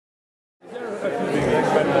make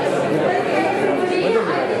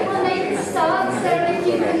a start, so if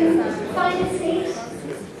you can find a seat.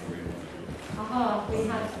 Aha, we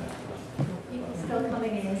have people still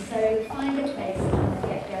coming in, so find a place and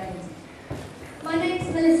get going. My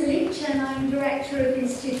name's Melissa Leach and I'm Director of the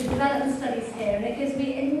Institute of Development Studies here, and it gives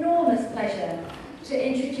me enormous pleasure to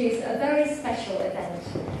introduce a very special event.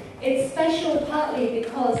 It's special partly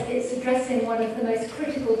because it's addressing one of the most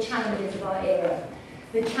critical challenges of our era,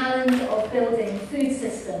 the challenge of building food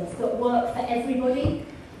systems that work for everybody,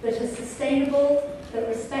 that are sustainable, that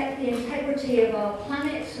respect the integrity of our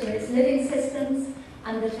planet and its living systems,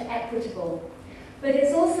 and that are equitable. But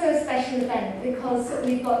it's also a special event because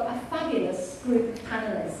we've got a fabulous group of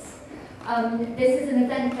panellists. This is an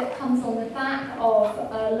event that comes on the back of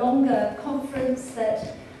a longer conference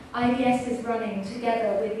that IDS is running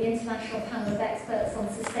together with the International Panel of Experts on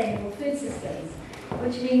Sustainable Food Systems,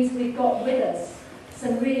 which means we've got with us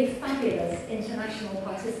some really fabulous international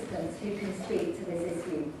participants who can speak to this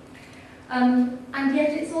issue. And yet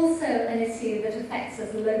it's also an issue that affects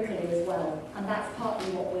us locally as well, and that's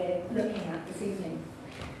partly what we're looking at this evening.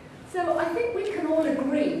 So I think we can all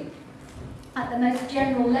agree at the most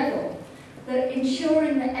general level that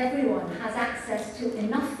ensuring that everyone has access to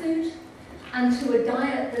enough food and to a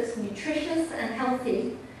diet that's nutritious and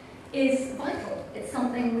healthy is vital. It's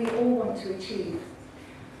something we all want to achieve.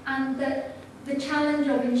 And that the challenge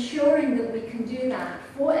of ensuring that we can do that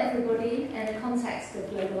for everybody in a context of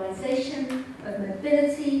globalization, of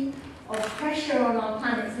mobility, of pressure on our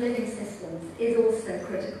planet's living systems is also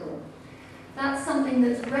critical. That's something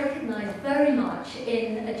that's recognized very much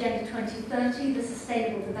in Agenda 2030, the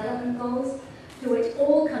Sustainable Development Goals, to which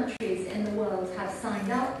all countries in the world have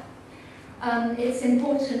signed up. It's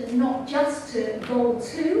important not just to Goal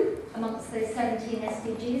 2 amongst those 17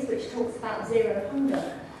 SDGs, which talks about zero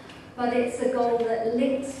hunger, but it's a goal that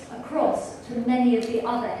links across to many of the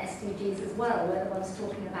other SDGs as well, whether one's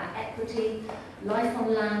talking about equity, life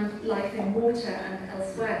on land, life in water, and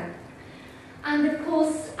elsewhere. And of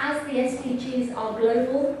course, as the SDGs are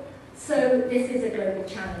global, so this is a global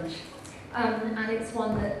challenge. And it's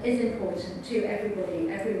one that is important to everybody,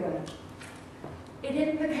 everywhere. It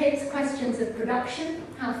implicates questions of production,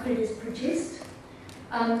 how food is produced,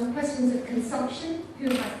 questions of consumption, who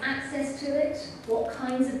has access to it, what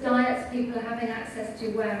kinds of diets people are having access to,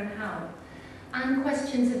 where and how, and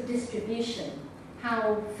questions of distribution,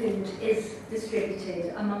 how food is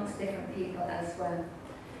distributed amongst different people elsewhere.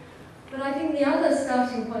 But I think the other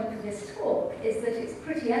starting point for this talk is that it's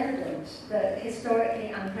pretty evident that historically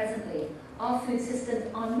and presently our food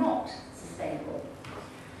systems are not sustainable.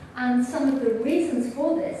 And some of the reasons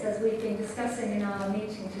for this, as we've been discussing in our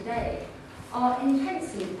meeting today, are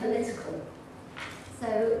intensely political.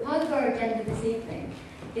 So part of our agenda this evening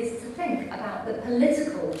is to think about the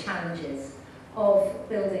political challenges of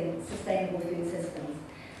building sustainable food systems.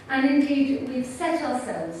 And indeed, we've set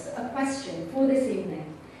ourselves a question for this evening,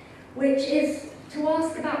 which is to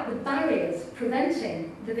ask about the barriers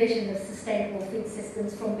preventing the vision of sustainable food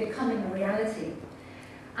systems from becoming a reality,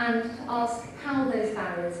 and to ask how those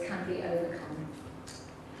barriers can be overcome.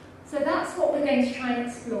 So that's what we're going to try and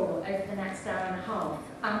explore over the next hour and a half.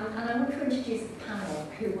 And I want to introduce the panel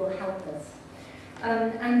who will help us.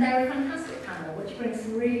 And they're a fantastic panel, which brings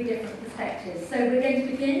some really different perspectives. So we're going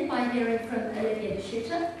to begin by hearing from Olivier de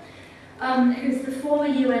Schutter, who's the former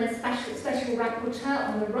UN Special Rapporteur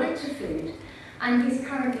on the right to food, and he's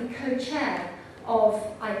currently co-chair of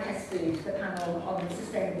IPES-Food, the panel on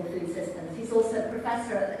sustainable food systems. He's also a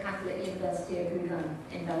professor at the Catholic University of Hove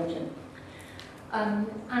in Belgium.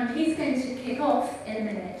 And he's going to kick off in a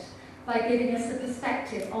minute by giving us a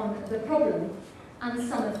perspective on the problem and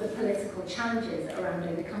some of the political challenges around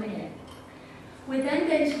overcoming it. We're then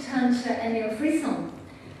going to turn to Emile Frisson,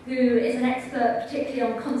 who is an expert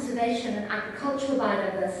particularly on conservation and agricultural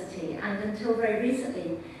biodiversity, and until very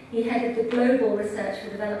recently he headed the Global Research for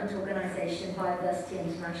Development Organisation, Biodiversity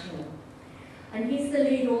International. And he's the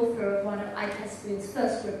lead author of one of IPES-Food's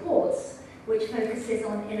first reports, which focuses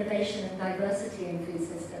on innovation and diversity in food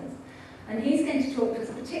systems. And he's going to talk to us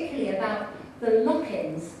particularly about the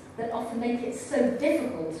lock-ins that often make it so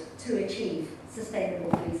difficult to achieve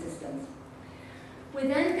sustainable food systems. We're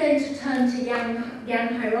then going to turn to Yang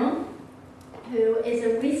Hairon, who is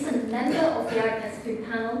a recent member of the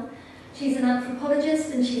IPES-Food panel. She's an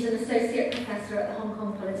anthropologist and she's an associate professor at the Hong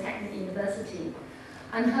Kong Polytechnic University.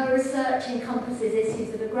 And her research encompasses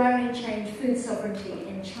issues of agrarian change, food sovereignty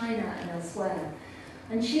in China and elsewhere.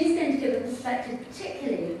 And she's going to give a perspective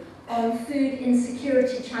particularly on food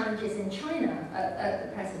insecurity challenges in China at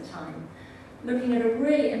the present time, looking at a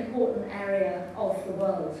really important area of the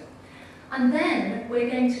world. And then we're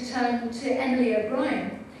going to turn to Emily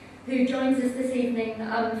O'Brien, who joins us this evening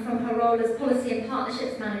from her role as Policy and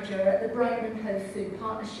Partnerships Manager at the Brighton and Hove Food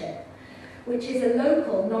Partnership, which is a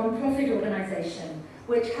local non-profit organisation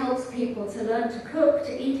which helps people to learn to cook,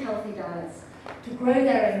 to eat healthy diets, to grow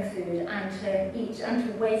their own food and to eat and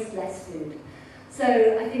to waste less food. So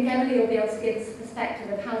I think Emily will be able to give us a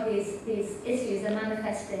perspective of how these issues are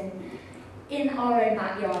manifesting in our own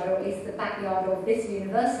backyard, or at least the backyard of this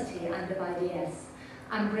university and of IDS,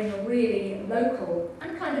 and bring a really local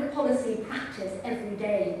and kind of policy practice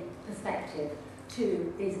everyday perspective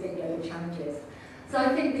to these big global challenges. So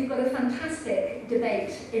I think we've got a fantastic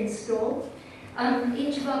debate in store.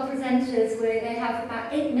 Each of our presenters, they have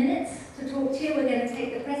about 8 minutes to talk to you. We're going to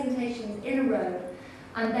take the presentations in a row,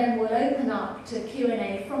 and then we'll open up to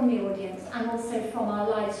Q&A from the audience and also from our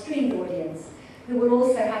live streamed audience, who will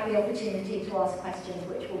also have the opportunity to ask questions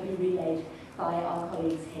which will be relayed by our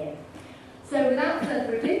colleagues here. So without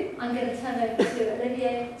further ado, I'm going to turn over to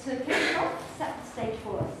Olivier to kick it off, set the stage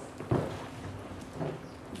for us.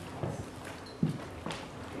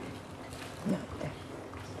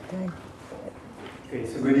 Okay,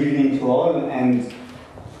 so good evening to all, and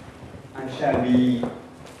I shall be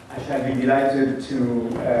delighted to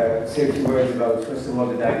say a few words about, first of all,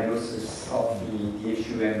 the diagnosis of the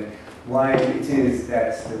issue and why it is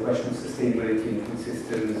that the question of sustainability in food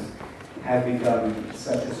systems has become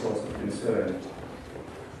such a source of concern.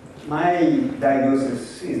 My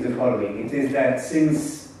diagnosis is the following. It is that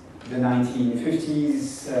since the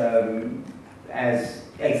 1950s, as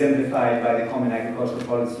exemplified by the Common Agricultural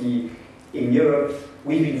Policy in Europe,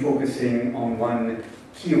 we've been focusing on one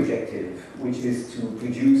key objective, which is to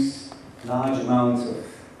produce large amounts of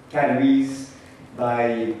calories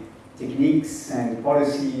by techniques and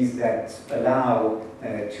policies that allow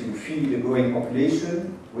to feed a growing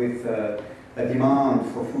population with a demand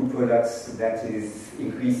for food products that is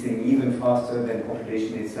increasing even faster than the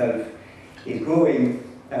population itself is growing,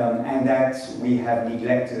 and that we have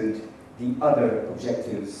neglected the other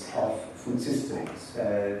objectives of food systems.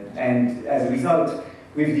 And as a result,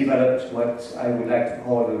 we've developed what I would like to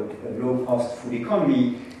call a low-cost food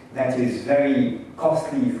economy that is very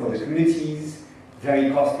costly for the communities,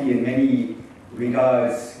 very costly in many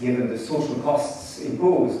regards given the social costs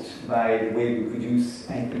imposed by the way we produce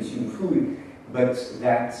and consume food, but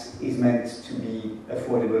that is meant to be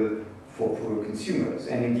affordable for poor consumers.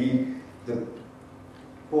 And indeed, the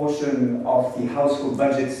portion of the household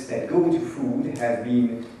budgets that go to food have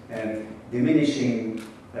been diminishing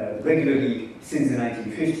regularly since the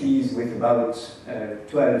 1950s, with about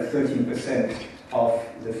 12-13% of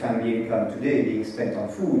the family income today being spent on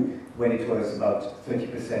food, when it was about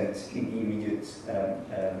 30% in the immediate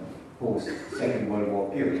post-Second World War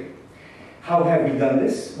period. How have we done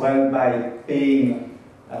this? Well, by paying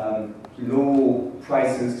low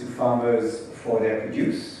prices to farmers for their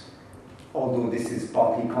produce, although this is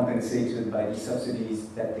partly compensated by the subsidies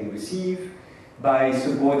that they receive, by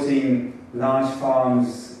supporting large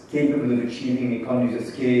farms capable of achieving economies of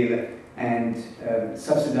scale and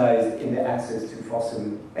subsidized in their access to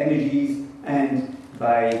fossil energies, and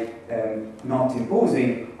by not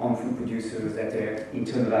imposing on food producers that they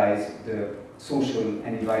internalize the social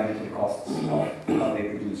and environmental costs of how they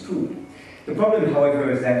produce food. The problem, however,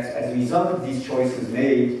 is that as a result of these choices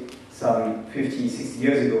made some 50, 60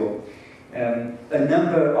 years ago, a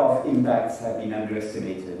number of impacts have been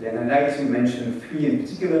underestimated. And I'd like to mention three in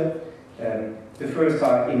particular. The first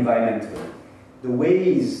are environmental. The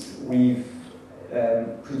ways we've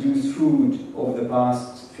produced food over the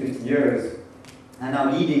past 50 years are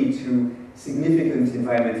now leading to significant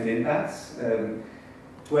environmental impacts.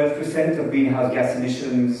 12% of greenhouse gas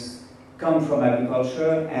emissions come from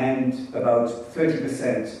agriculture and about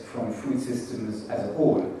 30% from food systems as a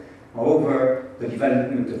whole. Moreover, the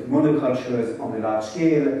development of monocultures on a large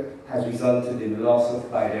scale has resulted in the loss of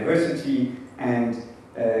biodiversity and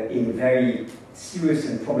in very serious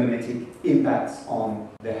and problematic impacts on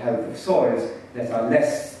the health of soils that are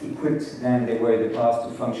less equipped than they were in the past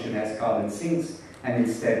to function as carbon sinks, and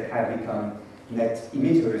instead have become net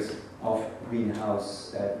emitters of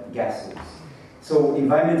greenhouse gases. So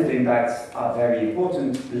environmental impacts are very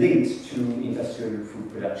important, linked to industrial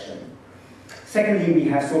food production. Secondly, we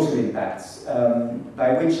have social impacts,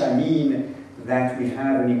 by which I mean that we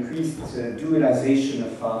have an increased dualization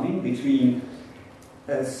of farming between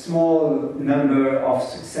a small number of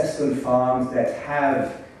successful farms that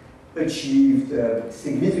have achieved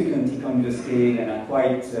significant economies of scale and are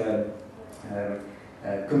quite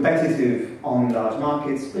competitive on large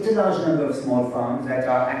markets, but a large number of small farms that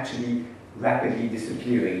are actually rapidly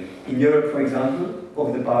disappearing. In Europe, for example,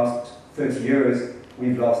 over the past 30 years,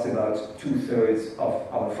 we've lost about 2/3 of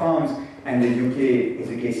our farms, and the UK is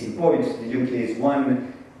a case in point. The UK is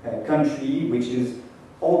one country which is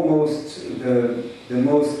almost the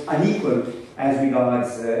most unequal as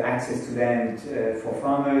regards access to land for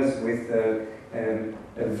farmers, with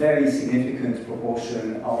a very significant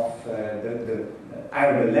proportion of the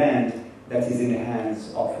arable land that is in the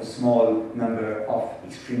hands of a small number of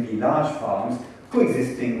extremely large farms,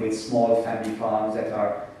 coexisting with small family farms that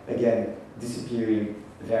are, again, disappearing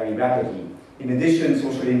very rapidly. In addition,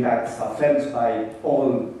 social impacts are felt by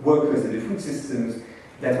all workers in the food systems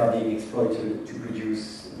that are being exploited to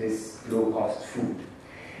produce this low-cost food.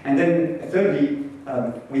 And then, thirdly,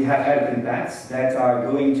 we have health impacts that are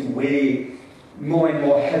going to weigh more and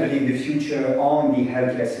more heavily in the future on the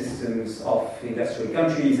healthcare systems of industrial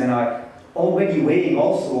countries, and are already weighing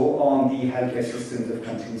also on the healthcare systems of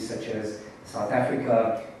countries such as South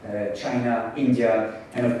Africa, China, India,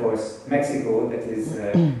 and of course Mexico, that is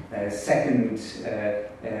second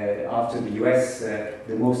after the US,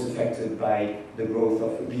 the most affected by the growth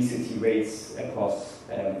of obesity rates across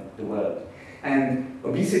the world. And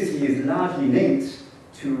obesity is largely linked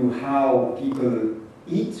to how people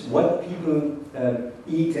eat, what people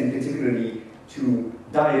eat, and particularly to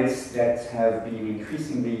diets that have been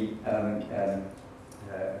increasingly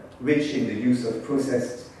rich in the use of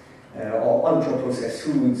processed or ultra-processed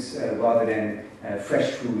foods rather than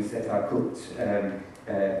fresh foods that are cooked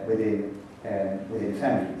within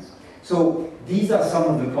families. So these are some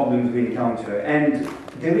of the problems we encounter, and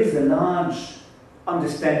there is a large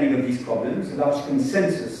understanding of these problems, a large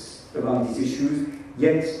consensus around these issues,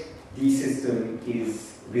 yet the system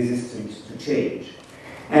is resistant to change.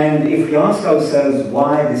 And if we ask ourselves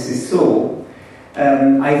why this is so,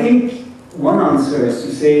 I think one answer is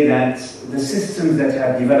to say that the systems that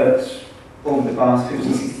have developed over the past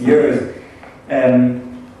 50, 60 years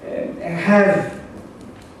have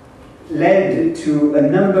led to a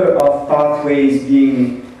number of pathways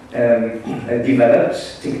being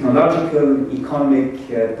developed, technological, economic,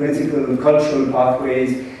 political, cultural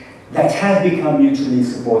pathways that have become mutually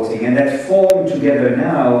supporting and that form together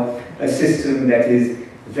now a system that is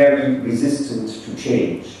very resistant to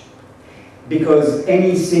change. Because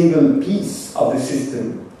any single piece of the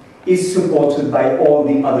system is supported by all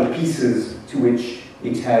the other pieces to which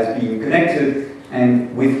it has been connected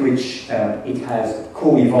and with which it has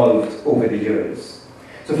co-evolved over the years.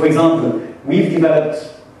 So for example, we've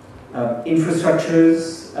developed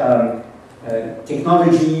infrastructures,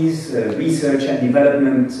 technologies, research and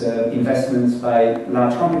development investments by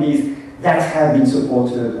large companies that have been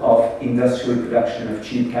supportive of industrial production of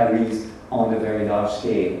cheap calories on a very large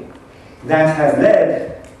scale. That has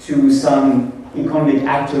led to some economic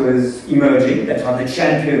actors emerging that are the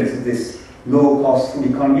champions of this low-cost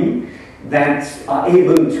food economy, that are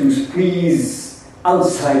able to squeeze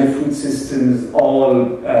outside of food systems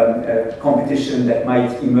all competition that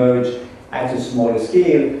might emerge at a smaller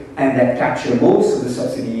scale, and that capture most of the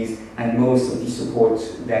subsidies and most of the support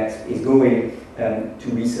that is going to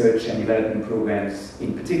research and development programs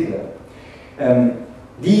in particular.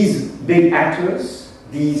 These big actors,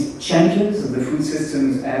 these champions of the food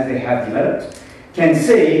systems as they have developed, can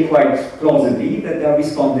say quite plausibly that they're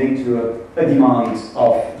responding to a demand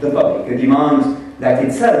of the public, a demand that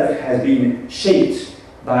itself has been shaped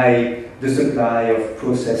by the supply of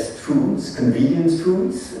processed foods, convenience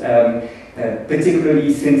foods,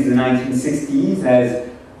 particularly since the 1960s, as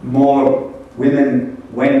more women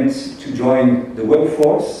went to join the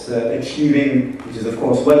workforce, achieving, which is of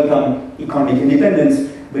course welcome, economic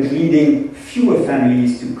independence, but leading fewer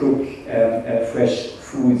families to cook fresh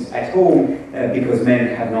foods at home because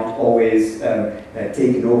men have not always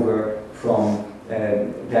taken over from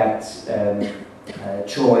that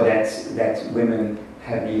chore that women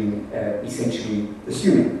have been essentially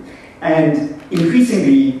assuming. And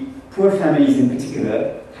increasingly, poor families in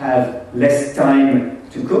particular have less time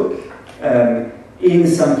to cook. In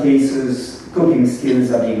some cases, cooking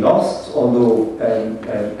skills are being lost, although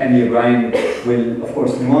Emily O'Brien will, of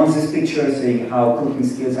course, nuance this picture, saying how cooking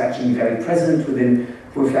skills are actually very present within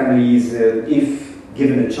poor families if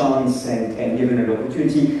given a chance and given an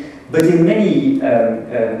opportunity. But in many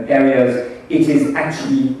areas, it is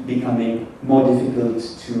actually becoming more difficult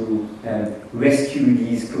to rescue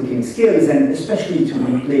these cooking skills, and especially to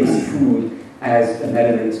replace food as an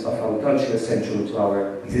element of our culture central to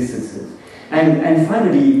our existences. And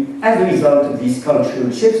finally, as a result of these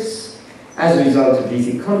cultural shifts, as a result of these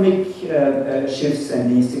economic shifts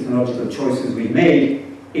and these technological choices we've made,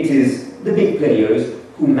 it is the big players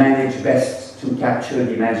who manage best to capture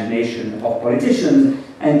the imagination of politicians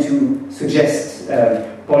and to suggest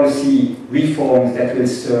policy reforms that will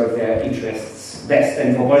serve their interests best.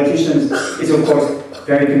 And for politicians, it's of course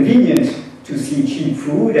very convenient to see cheap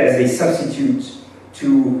food as a substitute to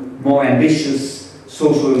more ambitious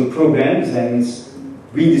social programs and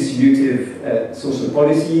redistributive social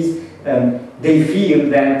policies. They feel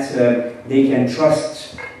that they can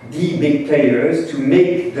trust the big players to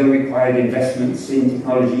make the required investments in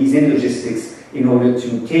technologies, in logistics, in order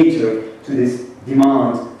to cater to this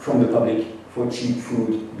demand from the public for cheap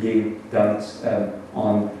food being dumped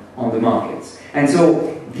on the markets. And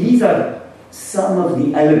so these are some of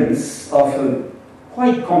the elements of a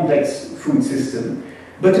quite complex food system,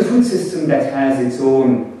 but a food system that has its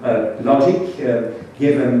own logic,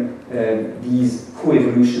 given these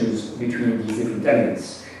co-evolutions between these different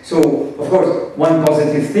elements. So, of course, one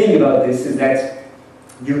positive thing about this is that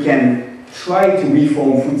you can try to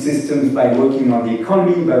reform food systems by working on the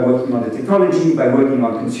economy, by working on the technology, by working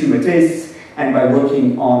on consumer tastes, and by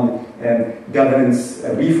working on governance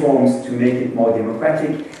reforms to make it more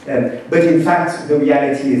democratic. But in fact, the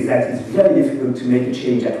reality is that it's very difficult to make a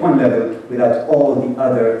change at one level without all the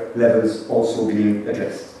other levels also being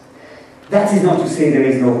addressed. That is not to say there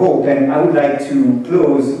is no hope, and I would like to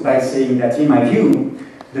close by saying that, in my view,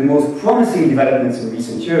 the most promising developments in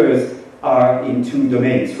recent years are in two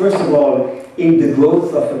domains. First of all, in the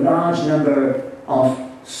growth of a large number of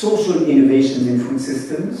social innovations in food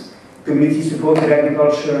systems, community-supported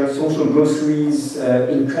agriculture, social groceries,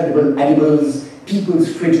 incredible animals, people's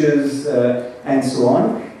fridges, and so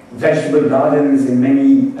on, vegetable gardens in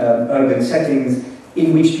many urban settings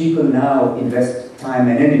in which people now invest time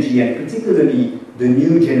and energy, and particularly the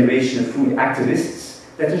new generation of food activists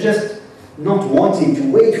that are just not wanting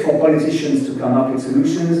to wait for politicians to come up with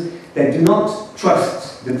solutions, that do not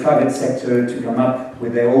trust the private sector to come up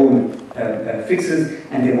with their own fixes,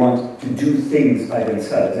 and they want to do things by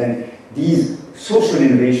themselves. And these social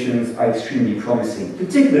innovations are extremely promising,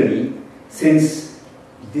 particularly since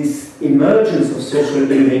this emergence of social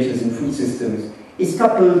innovators in food systems is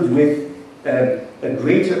coupled with a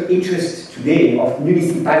greater interest today of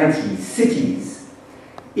municipalities, cities,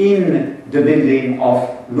 in the building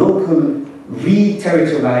of local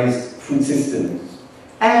re-territorialized food systems,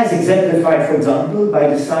 as exemplified, for example, by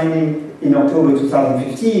the signing in October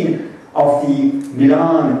 2015 of the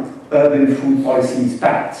Milan Urban Food Policies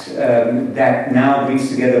Pact that now brings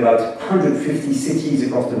together about 150 cities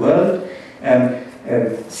across the world,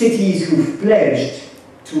 cities who've pledged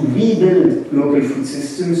to rebuild local food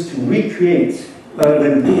systems, to recreate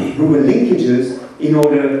urban-rural linkages in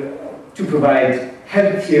order to provide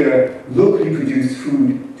healthier, locally produced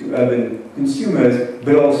food to urban consumers,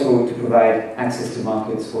 but also to provide access to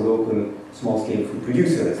markets for local small-scale food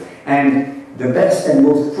producers. And the best and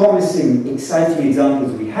most promising, exciting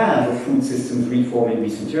examples we have of food systems reform in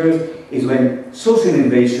recent years is when social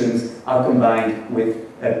innovations are combined with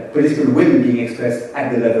political will being expressed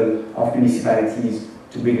at the level of municipalities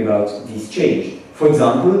to bring about this change. For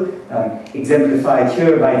example, exemplified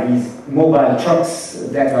here by these mobile trucks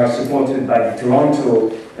that are supported by the Toronto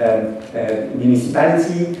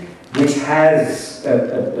municipality, which has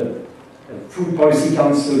a food policy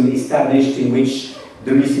council established in which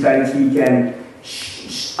the municipality can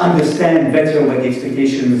understand better what the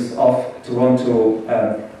expectations of Toronto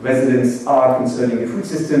residents are concerning the food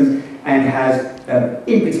systems, and has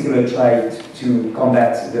in particular tried to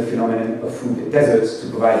combat the phenomenon of food deserts to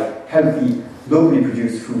provide healthy, locally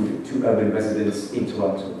produced food to urban residents in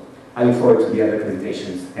Toronto. I look forward to the other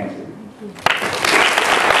presentations. Thank you.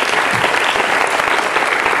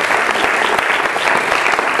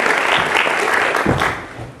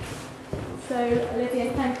 So, Olivier,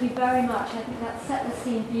 thank you very much. I think that set the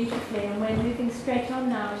scene beautifully, and we're moving straight on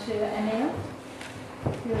now to Emile,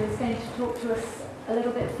 who is going to talk to us a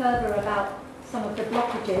little bit further about some of the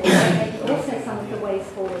blockages and maybe also some of the ways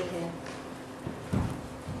forward here.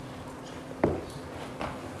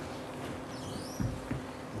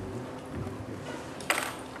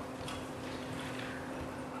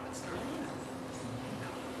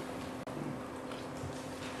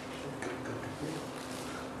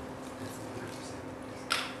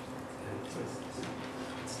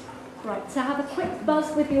 Right, so have a quick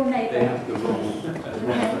buzz with your neighbour. They have to go wrong.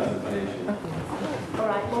 All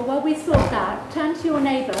right, well, while we sort that, turn to your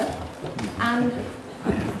neighbour and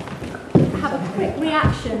have a quick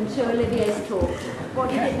reaction to Olivier's talk. What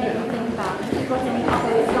did it make you think about? Have you got any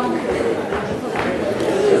other examples?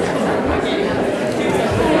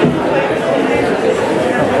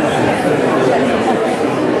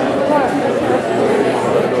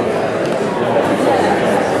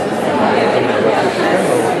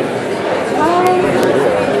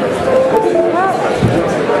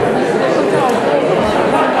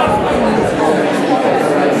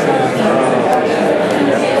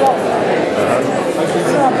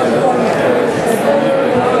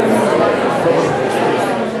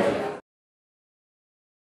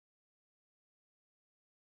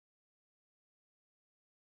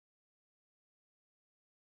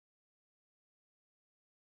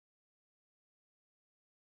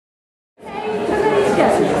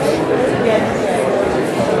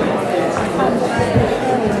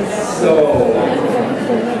 So,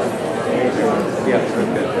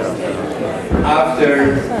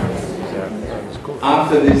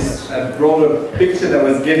 after this broader picture that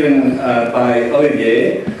was given by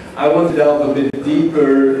Olivier, I want to delve a bit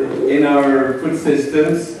deeper in our food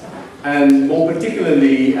systems, and more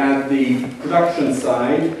particularly at the production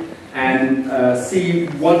side, and see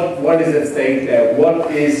what is at stake there, what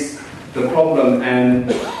is the problem,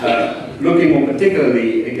 and looking more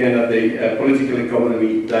particularly again at the political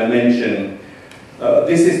economy dimension.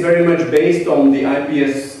 This is very much based on the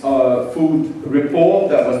IPES-Food report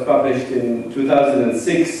that was published in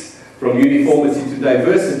 2006, From Uniformity to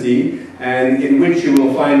Diversity, and in which you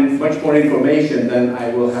will find much more information than I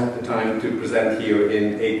will have the time to present here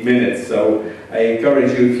in 8 minutes. So I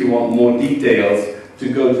encourage you, if you want more details, to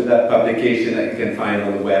go to that publication that you can find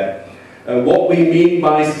on the web. What we mean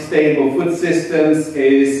by sustainable food systems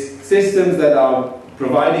is systems that are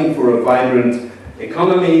providing for a vibrant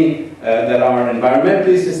economy, that are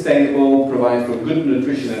environmentally sustainable, provide for good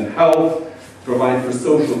nutrition and health, provide for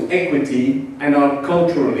social equity, and are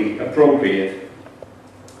culturally appropriate.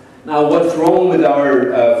 Now, what's wrong with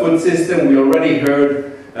our food system? We already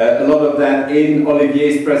heard a lot of that in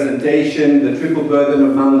Olivier's presentation, the triple burden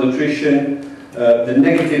of malnutrition, the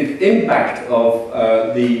negative impact of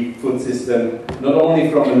the food system, not only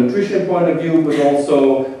from a nutrition point of view, but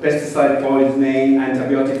also pesticide poisoning,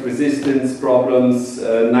 antibiotic resistance problems,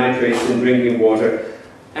 nitrates in drinking water,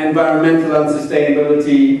 environmental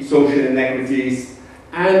unsustainability, social inequities,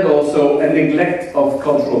 and also a neglect of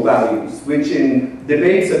cultural values, which in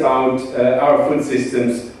debates about our food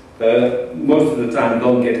systems most of the time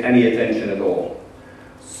don't get any attention at all.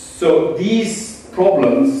 So these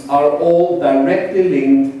problems are all directly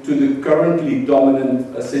linked to the currently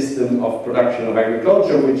dominant system of production of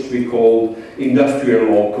agriculture, which we call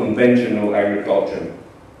industrial or conventional agriculture.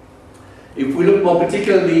 If we look more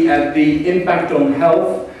particularly at the impact on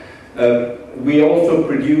health, we also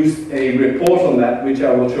produced a report on that, which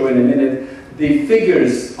I will show in a minute. The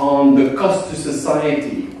figures on the cost to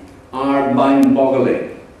society are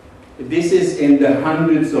mind-boggling. This is in the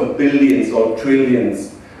hundreds of billions or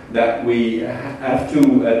trillions that we have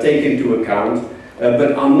to take into account,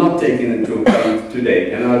 but are not taken into account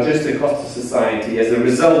today, and are just a cost to society as a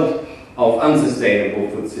result of unsustainable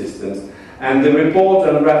food systems. And the report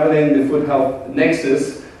Unraveling the Food Health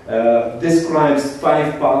Nexus describes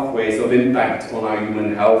 5 pathways of impact on our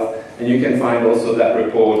human health, and you can find also that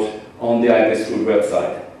report on the IPES-Food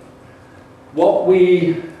website. What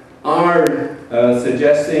we are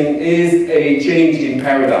suggesting is a change in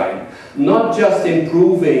paradigm. Not just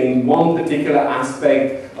improving one particular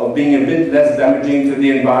aspect of being a bit less damaging to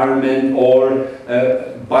the environment, or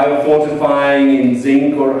biofortifying in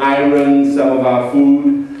zinc or iron some of our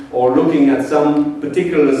food, or looking at some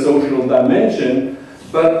particular social dimension,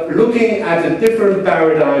 but looking at a different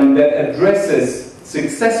paradigm that addresses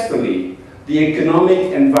successfully the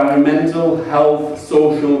economic, environmental, health,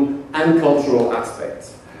 social, and cultural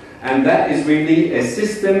aspects. And that is really a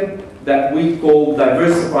system that we call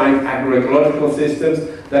diversified agroecological systems,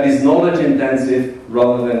 that is knowledge intensive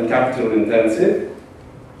rather than capital intensive.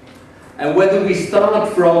 And whether we start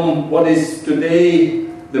from what is today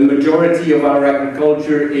the majority of our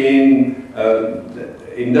agriculture in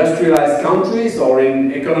industrialized countries or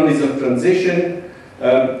in economies of transition,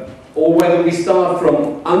 or whether we start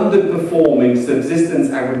from underperforming subsistence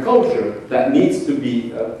agriculture that needs to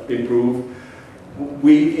be improved,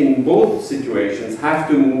 we, in both situations, have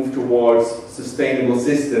to move towards sustainable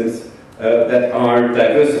systems that are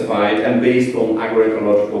diversified and based on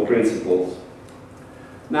agroecological principles.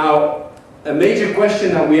 Now, a major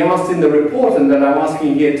question that we asked in the report and that I'm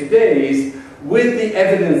asking here today is, with the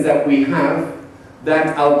evidence that we have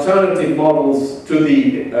that alternative models to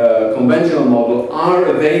the conventional model are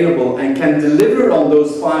available and can deliver on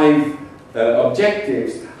those 5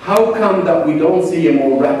 objectives, how come that we don't see a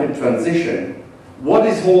more rapid transition? What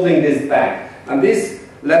is holding this back? And this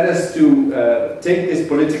led us to take this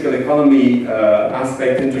political economy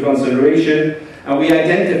aspect into consideration, and we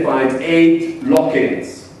identified 8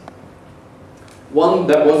 lock-ins. One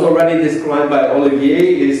that was already described by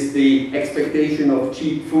Olivier is the expectation of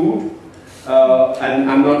cheap food,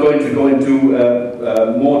 and I'm not going to go into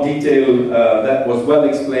more detail, that was well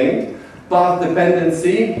explained. Path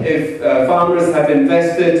dependency, if farmers have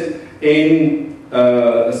invested in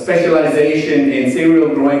specialization in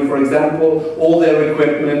cereal growing, for example, all their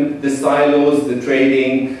equipment, the silos, the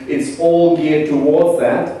trading, it's all geared towards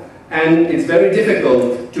that, and it's very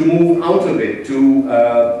difficult to move out of it, to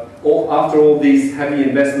after all these heavy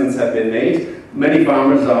investments have been made, many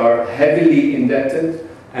farmers are heavily indebted,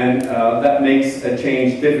 and that makes a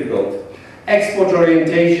change difficult. Export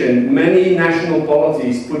orientation, many national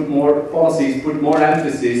policies put more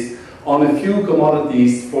emphasis on a few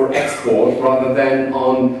commodities for export rather than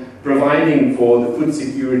on providing for the food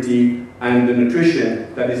security and the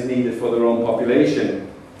nutrition that is needed for their own population.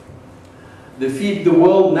 The feed the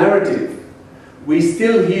world narrative. We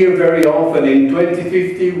still hear very often in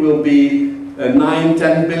 2050 will be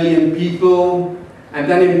 9–10 billion people, and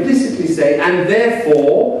then implicitly say, and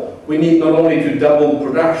therefore we need not only to double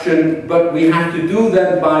production, but we have to do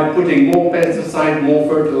that by putting more pesticide, more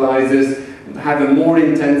fertilizers, have a more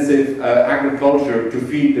intensive agriculture to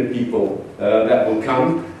feed the people that will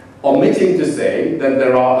come, omitting to say that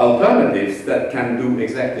there are alternatives that can do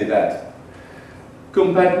exactly that.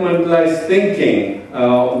 Compartmentalized thinking,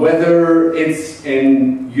 whether it's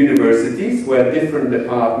in universities where different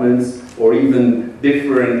departments or even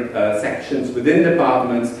different sections within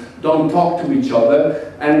departments don't talk to each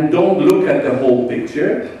other and don't look at the whole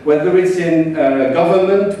picture, whether it's in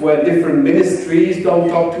government where different ministries don't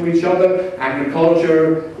talk to each other,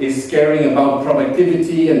 agriculture is caring about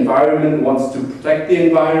productivity, environment wants to protect the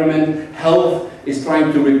environment, health is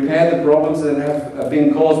trying to repair the problems that have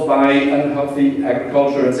been caused by unhealthy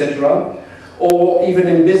agriculture, etc. Or even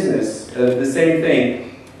in business, the same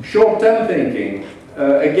thing. Short-term thinking,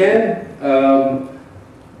 again,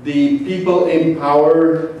 the people in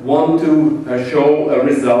power want to show a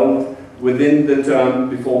result within the term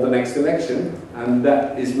before the next election, and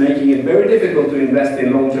that is making it very difficult to invest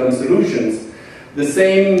in long-term solutions. The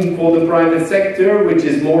same for the private sector, which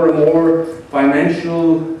is more and more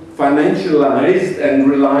financialized and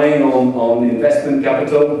relying on investment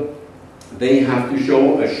capital. They have to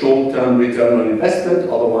show a short-term return on investment,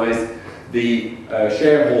 otherwise the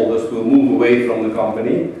shareholders will move away from the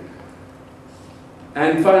company.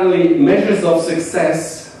 And finally, measures of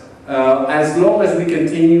success, as long as we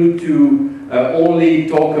continue to only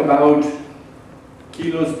talk about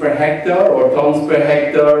kilos per hectare or tons per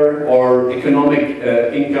hectare or economic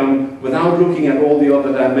income without looking at all the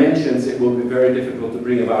other dimensions, it will be very difficult to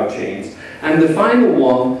bring about change. And the final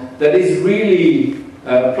one that is really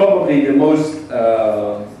probably the most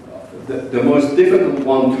difficult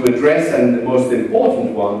one to address and the most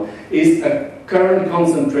important one is a current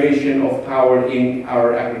concentration of power in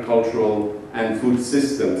our agricultural and food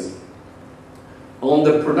systems. On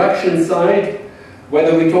the production side,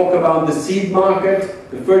 whether we talk about the seed market,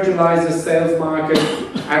 the fertilizer sales market,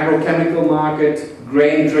 agrochemical market,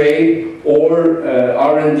 grain trade, or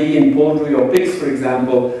R&D in poultry or pigs, for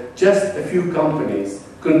example, just a few companies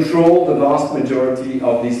control the vast majority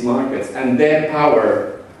of these markets, and their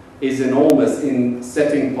power is enormous in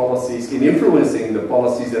setting policies, in influencing the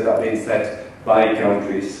policies that are being set by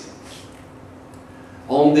countries.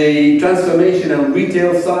 On the transformation and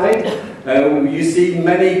retail side, you see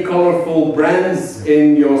many colorful brands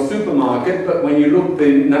in your supermarket, but when you look at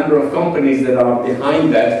the number of companies that are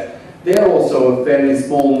behind that, they're also a fairly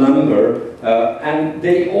small number, and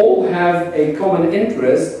they all have a common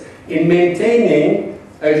interest in maintaining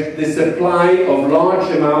the supply of large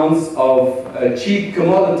amounts of cheap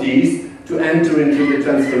commodities to enter into the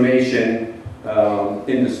transformation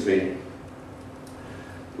industry.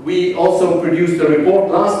 We also produced a report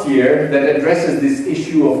last year that addresses this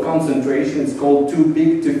issue of concentration. It's called Too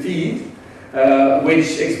Big to Feed,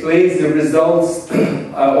 which explains the results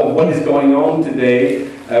of what is going on today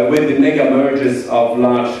with the mega mergers of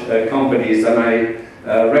large companies. And I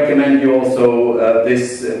recommend you also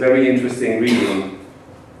this very interesting reading.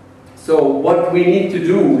 So what we need to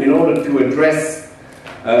do in order to address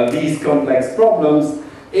these complex problems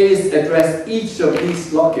is address each of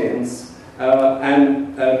these lock-ins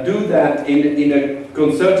and do that in a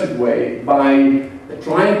concerted way by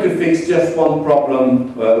trying to fix just one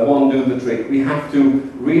problem, won't do the trick. We have to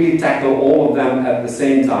really tackle all of them at the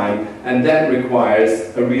same time, and that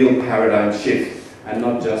requires a real paradigm shift and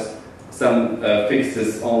not just some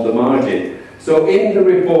fixes on the margin. So in the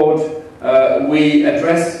report, we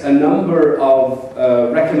address a number of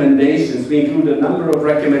recommendations. We include a number of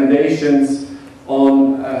recommendations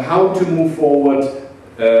on how to move forward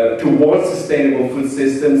towards sustainable food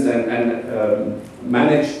systems and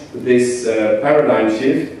manage this paradigm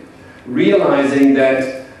shift, realizing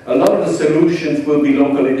that a lot of the solutions will be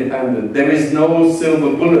locally dependent. There is no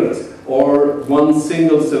silver bullet or one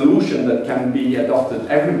single solution that can be adopted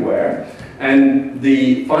everywhere, and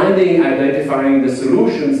the identifying the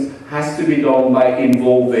solutions has to be done by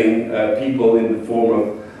involving people in the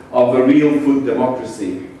form of a real food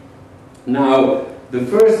democracy. Now, the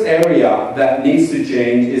first area that needs to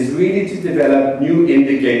change is really to develop new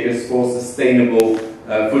indicators for sustainable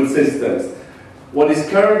food systems. What is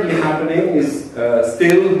currently happening is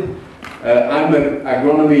I'm an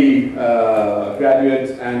agronomy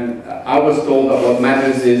graduate, and I was told that what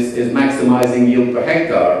matters is maximizing yield per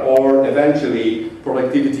hectare, or eventually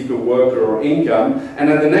productivity per worker or income, and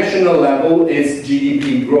at the national level it's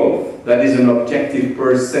GDP growth. That is an objective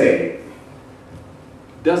per se.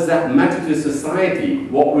 Does that matter to society?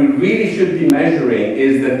 What we really should be measuring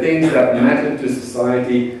is the things that matter to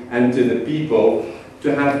society and to the people,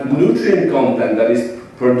 to have nutrient content that is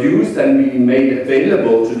produced and being made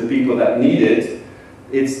available to the people that need it,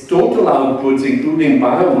 its total outputs including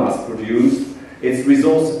biomass produced, its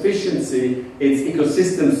resource efficiency, its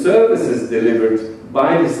ecosystem services delivered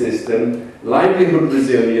by the system, livelihood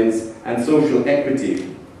resilience and social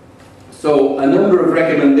equity. So a number of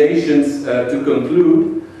recommendations to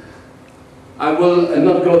conclude. I will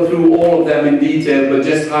not go through all of them in detail, but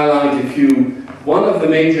just highlight a few. One of the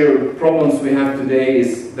major problems we have today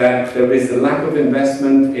is that there is a lack of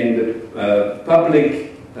investment in the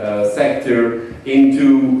public sector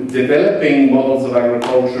into developing models of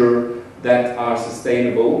agriculture that are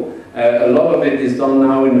sustainable. A lot of it is done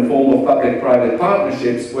now in the form of public-private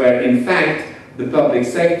partnerships, where in fact the public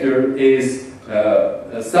sector is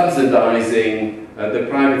subsidizing the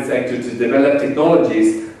private sector to develop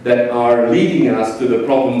technologies that are leading us to the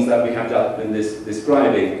problems that we have been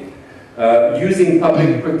describing. Using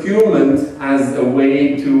public procurement as a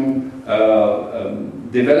way to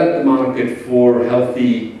develop the market for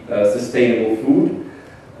healthy, sustainable food,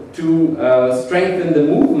 to strengthen the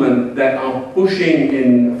movement that are pushing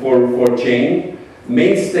in for change,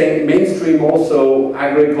 mainstream also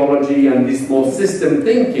agroecology and this more system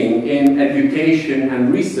thinking in education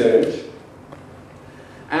and research.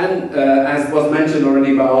 And as was mentioned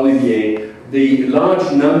already by Olivier, the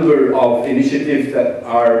large number of initiatives that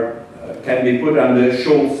can be put under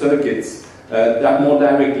short circuits, that more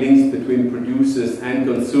direct links between producers and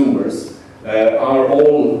consumers, are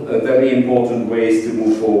all very important ways to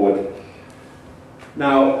move forward.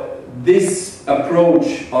 Now, this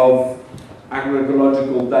approach of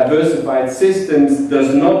agroecological diversified systems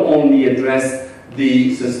does not only address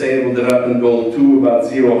the Sustainable Development Goal 2 about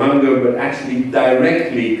zero hunger, but actually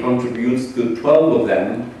directly contributes to 12 of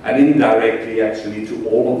them, and indirectly actually to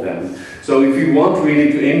all of them. So if you want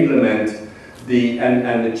really to implement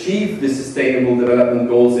and achieve the Sustainable Development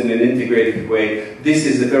Goals in an integrated way, this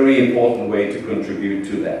is a very important way to contribute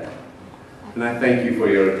to that. And I thank you for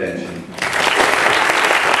your attention.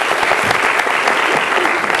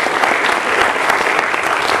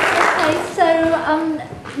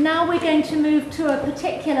 Now we're going to move to a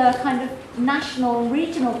particular kind of national,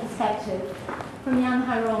 regional perspective from Yan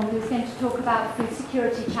Hairong, who's going to talk about food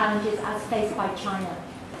security challenges as faced by China.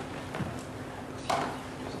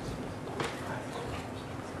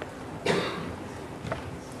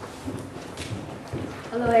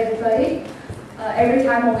 Hello everybody. Every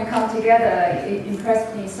time when we come together, it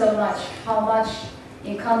impressed me so much how much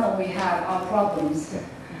in common we have our problems.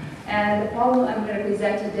 And the problem I'm going to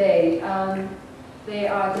present today, they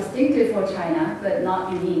are distinctive for China, but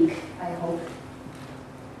not unique, I hope.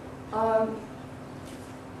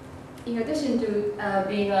 In addition to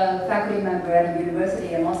being a faculty member at a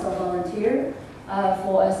university, I'm also a volunteer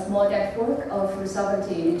for a small network of food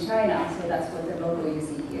sovereignty in China, so that's what the logo you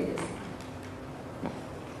see here is.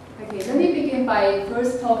 Okay, let me begin by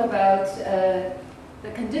first talk about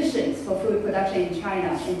the conditions for food production in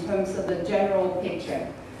China in terms of the general picture.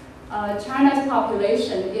 China's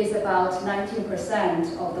population is about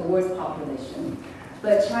 19% of the world's population,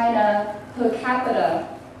 but China per capita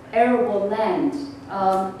arable land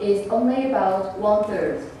is only about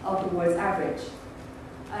 1/3 of the world's average.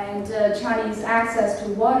 And Chinese access to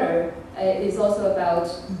water is also about,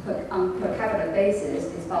 on per capita basis,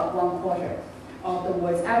 is about 1/4 of the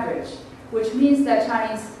world's average, which means that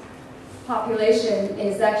Chinese population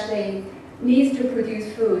is actually needs to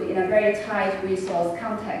produce food in a very tight resource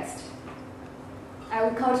context.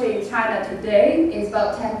 Agriculture in China today is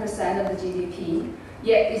about 10% of the GDP,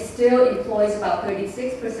 yet it still employs about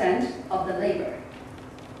 36% of the labor.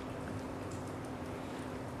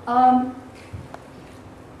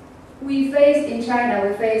 In China,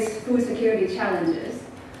 we face food security challenges.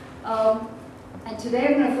 And today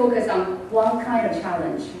I'm going to focus on one kind of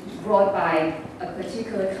challenge brought by a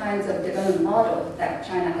particular kinds of development model that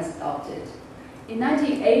China has adopted. In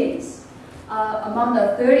 1980s, among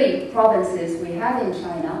the 30 provinces we have in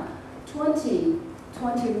China,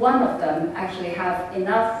 21 of them actually have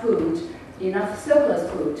enough food, enough surplus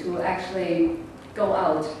food to actually go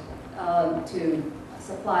out to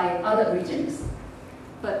supply other regions.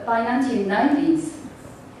 But by 1990s,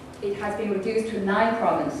 it has been reduced to 9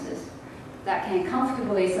 provinces that can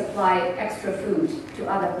comfortably supply extra food to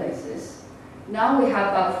other places. Now we have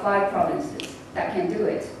about 5 provinces that can do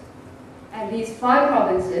it. And these 5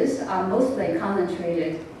 provinces are mostly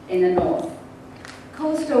concentrated in the north.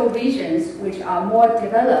 Coastal regions, which are more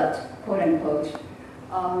developed, quote unquote,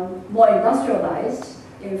 more industrialized,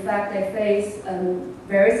 in fact, they face a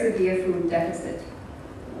very severe food deficit.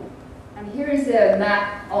 And here is a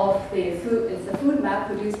map of the food. It's a food map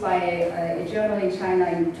produced by a journal in China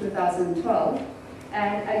in 2012.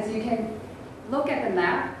 And as you can look at the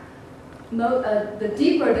map, the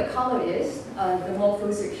deeper the color is, the more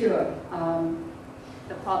food secure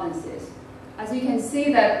the province is. As you can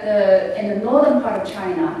see that in the northern part of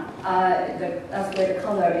China, that's where the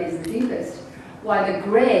color is the deepest, while the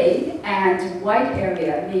gray and white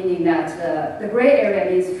area, meaning that the gray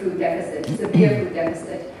area means food deficit, severe food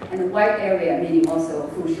deficit, and the white area meaning also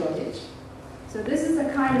food shortage. So this is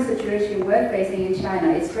the kind of situation we're facing in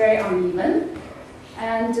China. It's very uneven.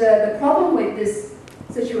 And the problem with this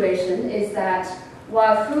situation is that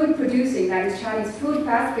while food producing, that is Chinese food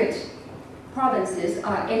basket provinces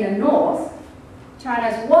are in the north,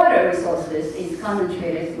 China's water resources is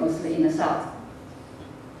concentrated mostly in the south.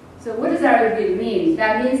 So what does that really mean?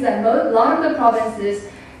 That means that a lot of the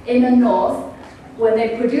provinces in the north, when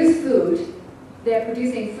they produce food, they're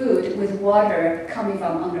producing food with water coming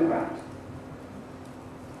from underground.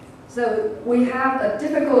 So we have a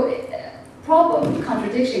difficult problem,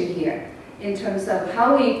 contradiction here, in terms of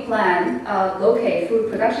how we plan, locate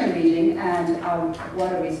food production region and our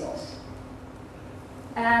water resource.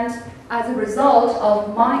 And as a result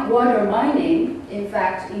of water mining, in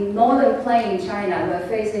fact, in northern plain in China, we're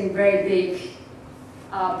facing very big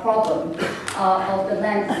problem of the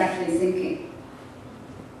land is actually sinking.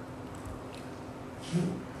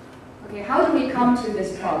 Okay, how do we come to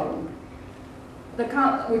this problem? We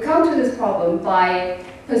come to this problem by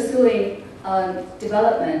pursuing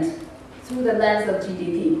development through the lens of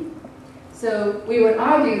GDP. So we would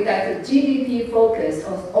argue that the GDP-focused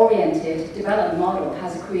or oriented development model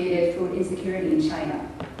has created food insecurity in China.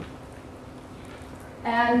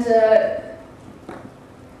 And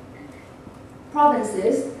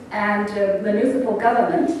provinces and municipal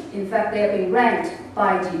government, in fact, they have been ranked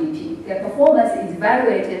by GDP. Their performance is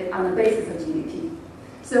evaluated on the basis of GDP.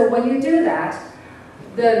 So when you do that,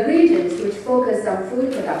 the regions which focus on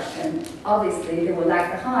food production, obviously, they will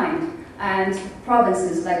lag behind. And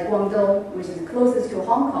provinces like Guangdong, which is closest to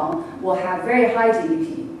Hong Kong, will have very high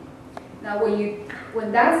GDP. Now,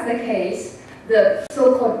 when that's the case, the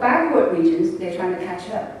so-called backward regions, they're trying to catch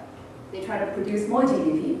up. They try to produce more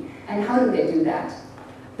GDP. And how do they do that?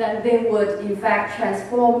 Then they would, in fact,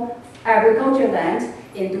 transform agricultural land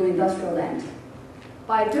into industrial land.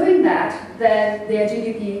 By doing that, then their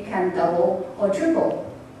GDP can double or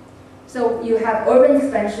triple. So you have urban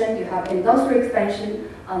expansion, you have industrial expansion,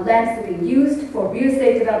 land being used for real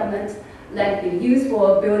estate development, land being used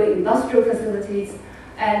for building industrial facilities,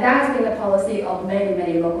 and that has been the policy of many,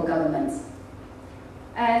 many local governments.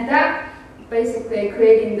 And that basically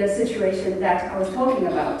creating the situation that I was talking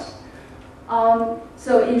about.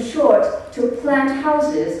 So in short, to plant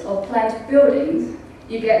houses or plant buildings,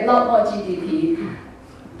 you get a lot more GDP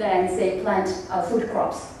than, say, plant food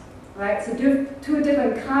crops, right? So two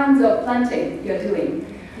different kinds of planting you're doing.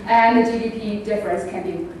 And the GDP difference can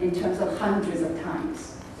be in terms of hundreds of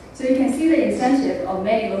times. So you can see the incentive of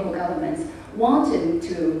many local governments wanting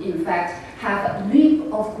to, in fact, have a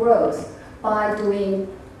leap of growth by doing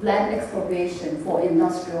land expropriation for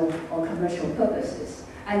industrial or commercial purposes.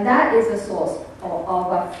 And that is a source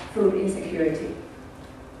of food insecurity.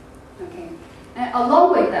 Okay. And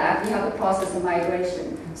along with that, we have the process of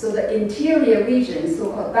migration. So the interior regions,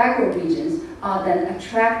 so-called backward regions, are then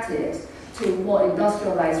attracted to more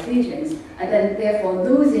industrialized regions, and then therefore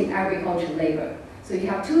losing agricultural labor. So you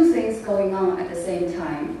have two things going on at the same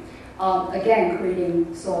time, again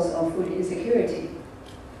creating source of food insecurity.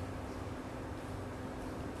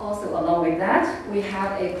 Also along with that, we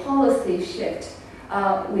have a policy shift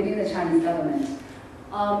within the Chinese government.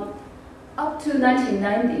 Up to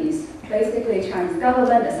 1990s, basically Chinese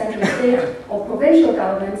government, the central state, or provincial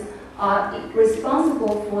governments are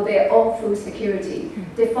responsible for their own food security,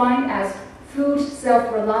 defined as food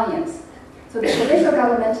self-reliance. So the provincial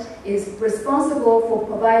government is responsible for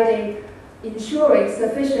ensuring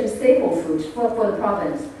sufficient staple food for the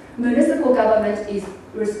province. Municipal government is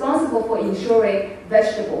responsible for ensuring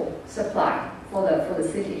vegetable supply for the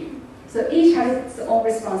city. So each has its own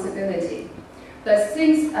responsibility. But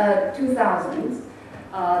since 2000,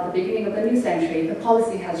 the beginning of the new century, the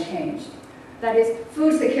policy has changed. That is,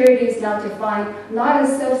 food security is now defined not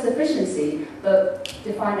as self-sufficiency, but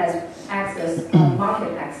defined as access,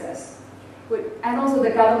 market access. And also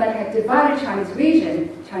the government had divided Chinese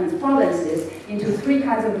provinces, into 3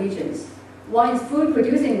 kinds of regions. One is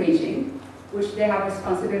food-producing region, which they have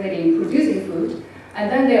responsibility in producing food,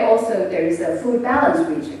 and then there is a food balance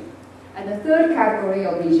region. And the third category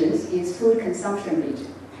of regions is food consumption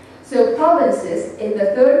region. So provinces in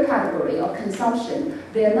the third category of consumption,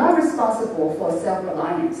 they are not responsible for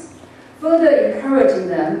self-reliance, further encouraging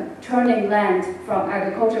them turning land from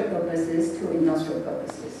agricultural purposes to industrial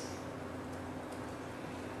purposes.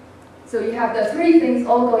 So you have the 3 things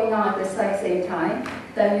all going on at the same time.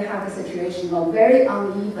 Then you have the situation of very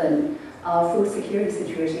uneven food security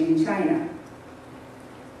situation in China.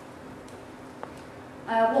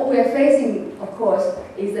 What we are facing, of course,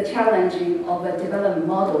 is the challenging of the development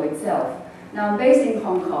model itself. Now, I'm based in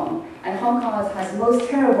Hong Kong, and Hong Kong has the most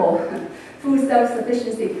terrible food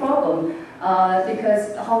self-sufficiency problem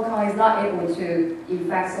because Hong Kong is not able to, in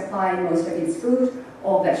fact, supply most of its food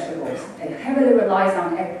or vegetables. It heavily relies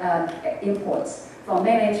on imports from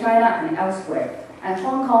mainland China and elsewhere. And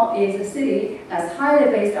Hong Kong is a city that's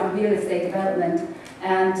highly based on real estate development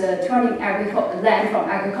and turning land from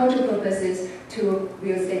agricultural purposes to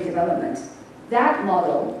real estate development. That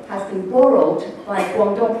model has been borrowed by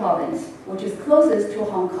Guangdong province, which is closest to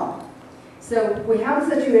Hong Kong. So we have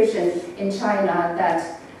a situation in China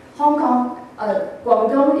that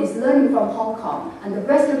Guangdong is learning from Hong Kong, and the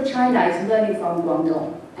rest of China is learning from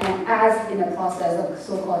Guangdong, and as in the process of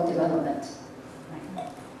so-called development.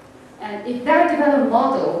 And if that development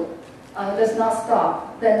model does not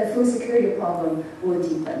stop, then the food security problem will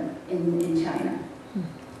deepen in China.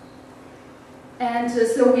 And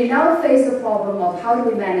so we now face the problem of how do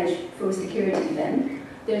we manage food security then.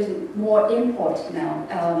 There's more import now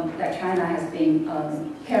that China has been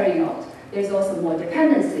carrying out. There's also more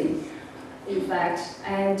dependency, in fact,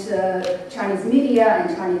 and Chinese media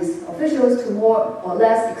and Chinese officials, to more or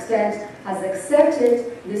less extent, has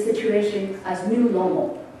accepted this situation as new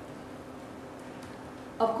normal.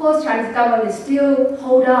 Of course, Chinese government still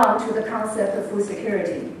hold on to the concept of food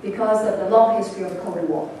security because of the long history of Cold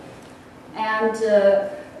War. And,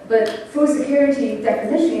 but food security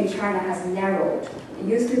definition in China has narrowed. It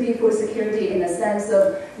used to be food security in the sense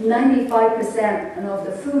of 95% of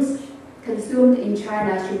the foods consumed in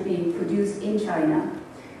China should be produced in China.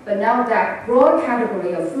 But now that broad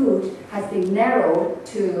category of food has been narrowed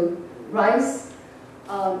to rice,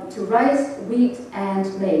 wheat,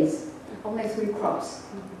 and maize. Only 3 crops.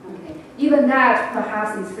 Okay. Even that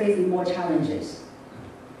perhaps is facing more challenges.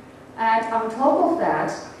 And on top of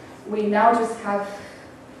that, we now just have,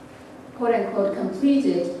 quote-unquote,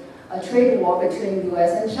 completed a trade war between the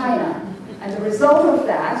US and China. And the result of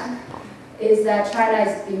that is that China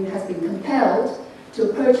has been compelled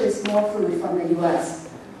to purchase more food from the US.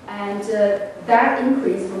 And that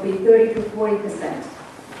increase will be 30 to 40%.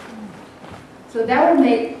 So that will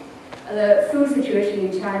make the food situation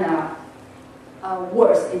in China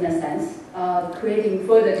worse in a sense, creating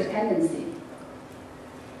further dependency.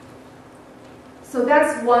 So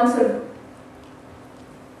that's one sort of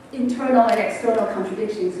internal and external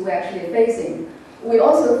contradictions we're actually facing. We're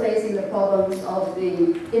also facing the problems of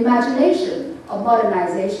the imagination of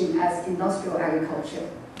modernization as industrial agriculture.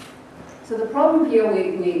 So the problem here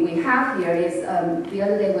we have here is, the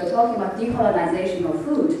other day we were talking about decolonization of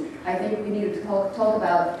food. I think we need to talk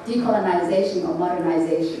about decolonization or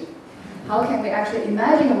modernization. How can we actually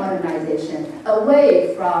imagine a modernization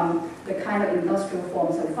away from the kind of industrial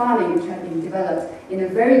forms of farming which have been developed in a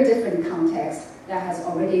very different context that has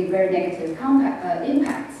already very negative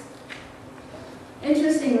impacts?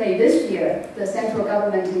 Interestingly, this year, the central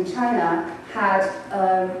government in China had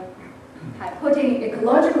putting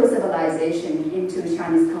ecological civilization into the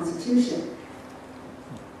Chinese constitution.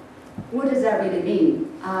 What does that really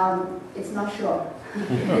mean? It's not sure.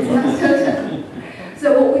 It's not certain.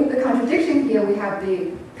 So the contradiction here, we have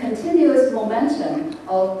the continuous momentum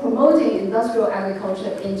of promoting industrial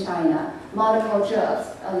agriculture in China, monoculture,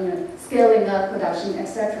 scaling up production,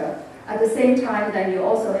 etc. At the same time, then you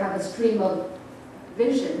also have a stream of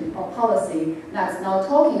vision or policy that's now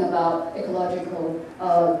talking about ecological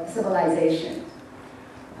civilization.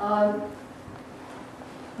 The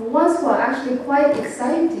ones who are actually quite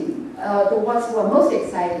exciting, the ones who are most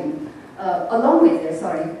exciting, along with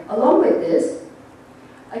this,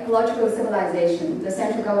 ecological civilization, the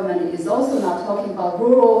central government is also now talking about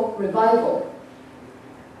rural revival.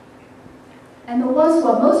 And the ones who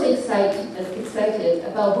are most excited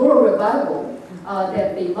about rural revival, there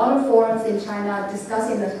have been a lot of forums in China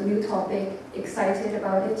discussing this new topic, excited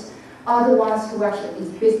about it. are the ones who actually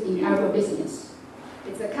is in agribusiness.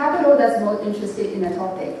 It's the capital that's more interested in the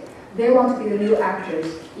topic. They want to be the new actors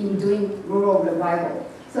in doing rural revival.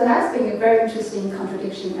 So that's been a very interesting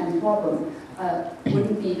contradiction and problem.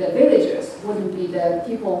 Wouldn't be the villagers, wouldn't be the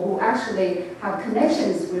people who actually have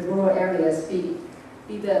connections with rural areas be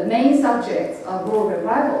the main subjects of rural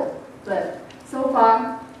revival. But so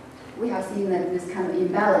far, we have seen that this kind of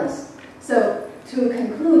imbalance. So to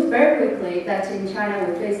conclude very quickly that in China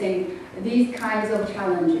we're facing these kinds of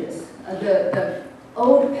challenges. The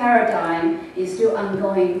old paradigm is still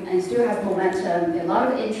ongoing and still has momentum, a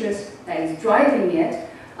lot of interest that is driving it.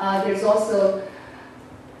 There's also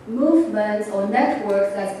movements or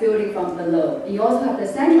networks that's building from below. You also have the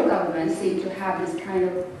central government seem to have this kind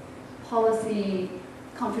of policy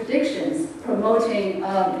contradictions promoting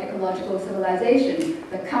ecological civilization.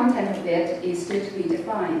 The content of it is still to be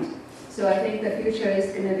defined. So I think the future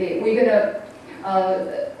is going to be, we're going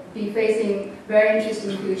to be facing very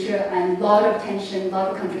interesting future and a lot of tension, a lot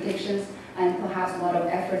of contradictions, and perhaps a lot of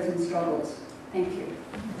efforts and struggles. Thank you.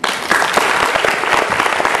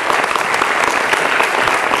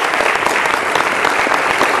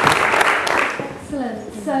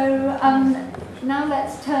 Excellent. So now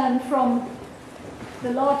let's turn from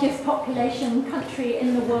the largest population country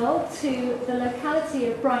in the world to the locality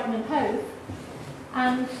of Brighton and Hove.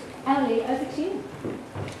 And Ellie, over to you.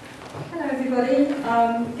 Hello everybody,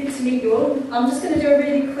 good to meet you all. I'm just going to do a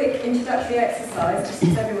really quick introductory exercise, just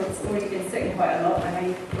because everyone's already been sitting quite a lot. I know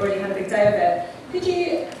you've already had a big day of it. Could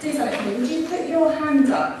you do something for me? Would you put your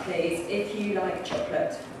hand up, please, if you like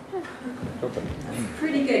chocolate? That's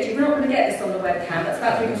pretty good. You're not going to get this on the webcam. That's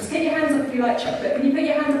about 3 minutes. Just get your hands up if you like chocolate. Can you put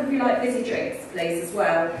your hands up if you like fizzy drinks, please, as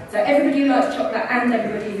well? So everybody who likes chocolate and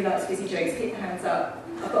everybody who likes fizzy drinks, keep your hands up.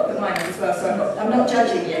 I've got to put mine up as well, so I'm not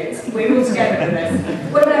judging you. We're all together with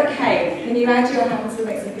this. What about cake? Can you add your hands to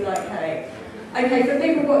the mix if you like cake? Okay, for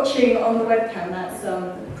people watching on the webcam, that's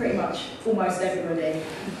pretty much almost everybody.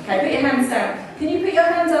 Okay, put your hands down. Can you put your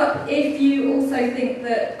hands up if you also think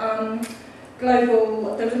that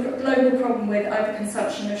there's a global problem with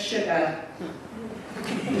overconsumption of sugar?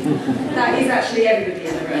 That is actually everybody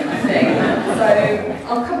in the room, I think. So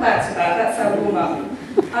I'll come back to that. That's our warm-up.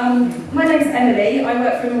 My name's Emily. I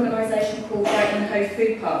work for an organisation called Brighton and Hove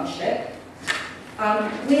Food Partnership.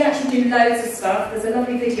 We actually do loads of stuff. There's a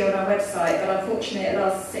lovely video on our website, but unfortunately it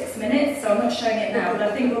lasts 6 minutes, so I'm not showing it now, but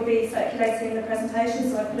I think we'll be circulating in the presentation,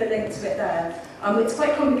 so I've put a link to it there. It's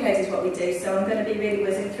quite complicated what we do, so I'm going to be really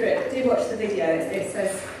whizzing through it, but do watch the video. It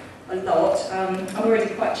says a lot. I'm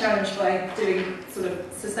already quite challenged by doing sort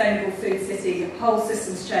of sustainable food city, whole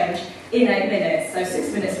systems change in 8 minutes, so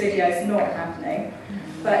 6 minutes video is not happening.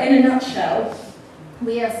 But in a nutshell,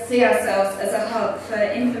 we see ourselves as a hub for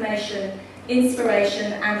information,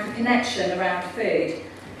 inspiration and for connection around food.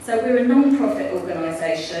 So we're a non-profit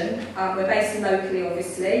organisation. We're based locally,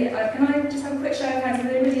 obviously. Can I just have a quick show of hands?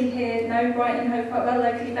 Does anybody here know Brighton and Hove quite well,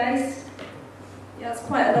 locally based? Yeah, that's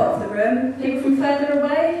quite a lot of the room. People from further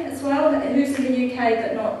away as well. Who's in the UK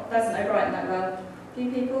but doesn't know Brighton that well? A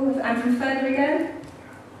few people. And from further again?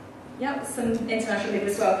 Yep, some international people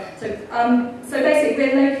as well. So basically,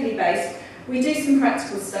 we're locally based. We do some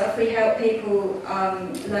practical stuff. We help people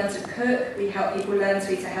learn to cook. We help people learn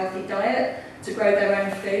to eat a healthy diet, to grow their own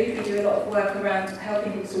food. We do a lot of work around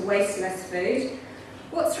helping people to waste less food.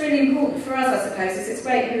 What's really important for us, I suppose, is it's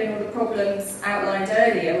great hearing all the problems outlined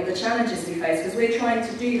earlier, all the challenges we face, because we're trying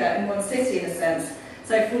to do that in one city, in a sense.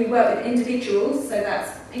 So if we work with individuals, so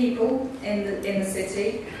that's people in the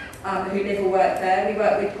city, who live or work there. We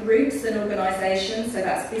work with groups and organisations, so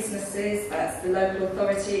that's businesses, that's the local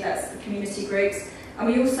authority, that's the community groups, and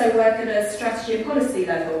we also work at a strategy and policy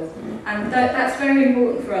level. And that's very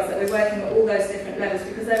important for us, that we're working at all those different levels,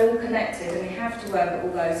 because they're all connected and we have to work at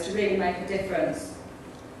all those to really make a difference.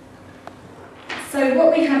 So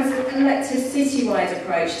what we have is a collective citywide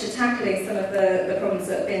approach to tackling some of the problems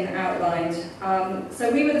that have been outlined.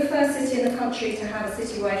 So we were the first city in the country to have a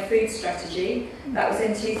citywide food strategy. That was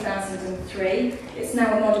in 2003. It's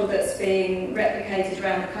now a model that's being replicated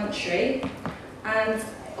around the country. And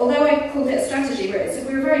although I called it a strategy, we're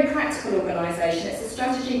a very practical organisation. It's a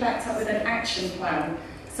strategy backed up with an action plan.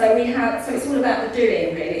 So it's all about the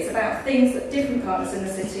doing, really. It's about things that different partners in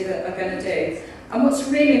the city that are going to do. And what's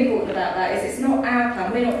really important about that is it's not our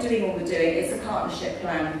plan, we're not doing all the doing, it's a partnership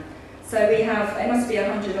plan. So we have, it must be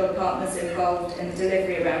 100 odd partners involved in the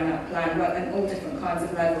delivery around that plan, at all different kinds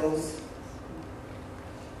of levels.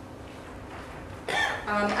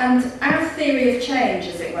 And our theory of change,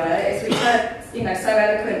 as it were, is we've heard, so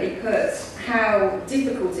eloquently put, how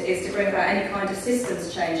difficult it is to bring about any kind of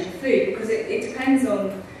systems change in food, because it depends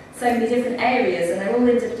on so many different areas and they're all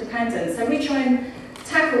interdependent. So we try and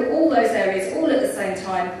tackle all those areas all at the same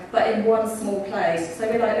time, but in one small place. So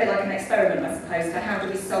we're like, a bit like an experiment, I suppose, for how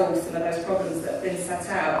do we solve some of those problems that have been set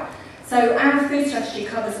out. So our food strategy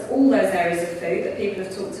covers all those areas of food that people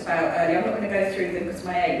have talked about earlier. I'm not going to go through them because of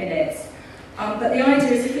my 8 minutes. But the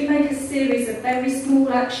idea is if we make a series of very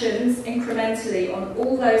small actions incrementally on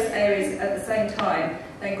all those areas at the same time,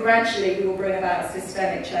 then gradually we will bring about a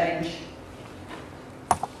systemic change.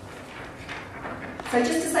 So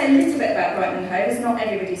just to say a little bit about Brighton and Hove, it's not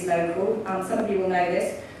everybody's local, some of you will know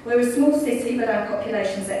this. We're a small city, but our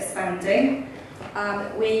population's expanding.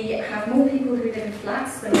 We have more people who live in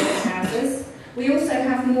flats than live in houses. We also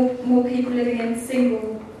have more people living in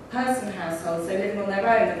single-person households, so living on their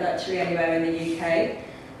own than virtually anywhere in the UK.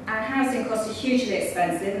 Our housing costs are hugely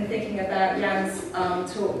expensive, and thinking about Jan's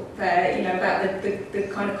talk there, you know, about the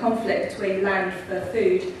kind of conflict between land for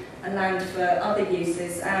food and land for other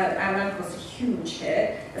uses. Our land costs are huge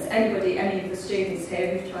here, as any of the students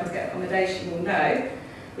here who've tried to get accommodation will know.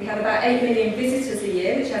 We have about 8 million visitors a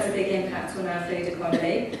year, which has a big impact on our food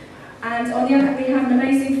economy. And on the other hand, we have an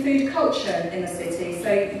amazing food culture in the city.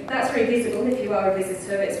 So that's very visible if you are a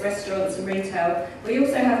visitor. It's restaurants and retail. We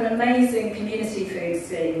also have an amazing community food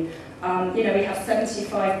scene. You know, we have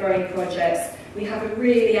 75 growing projects. We have a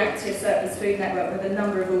really active surplus food network with a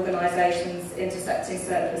number of organisations intercepting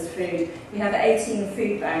surplus food. We have 18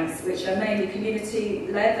 food banks, which are mainly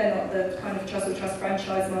community-led. They're not the kind of Trussell Trust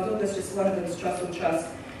franchise model. There's just one of them is Trussell Trust.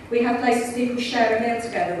 We have places people share a meal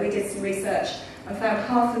together. We did some research and found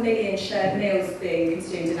 500,000 shared meals being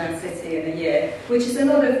consumed in our city in a year, which is a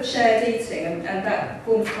lot of shared eating, and that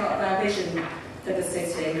forms part of our vision for the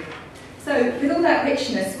city. So with all that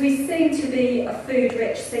richness, we seem to be a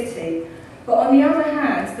food-rich city. But on the other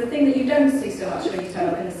hand, the thing that you don't see so much when you turn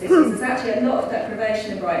up in the cities is actually a lot of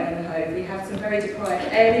deprivation in Brighton and Hove. We have some very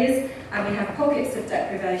deprived areas, and we have pockets of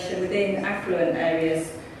deprivation within affluent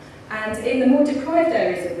areas. And in the more deprived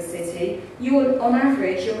areas of the city, on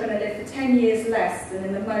average, you're going to live for 10 years less than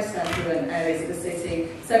in the most affluent areas of the city.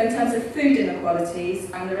 So in terms of food inequalities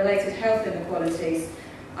and the related health inequalities,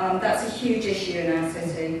 that's a huge issue in our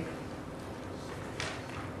city.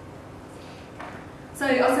 So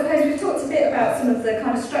I suppose we've talked a bit about some of the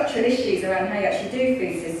kind of structural issues around how you actually do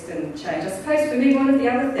food system change. I suppose for me, one of the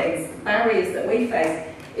other things, barriers that we face,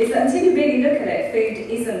 is that until you really look at it, food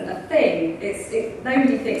isn't a thing.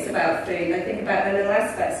 Nobody thinks about food. They think about the little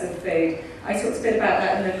aspects of food. I talked a bit about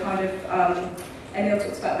that in the kind of, Emil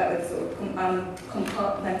talks about that with sort of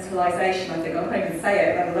compartmentalisation, I think. I can't even say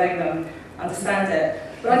it, let alone understand it.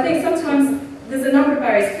 But I think sometimes there's a number of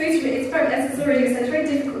barriers. Food, as it's already said, it's very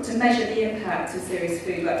difficult to measure the impact of serious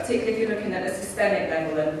food work, particularly if you're looking at a systemic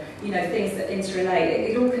level and, you know, things that interrelate.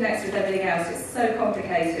 It all connects with everything else. It's so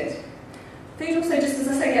complicated. Food also, just as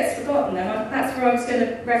I say, gets forgotten, and that's where I was going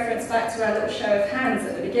to reference back to our little show of hands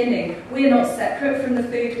at the beginning. We're not separate from the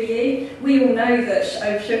food we eat. We all know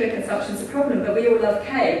that sugar consumption is a problem, but we all love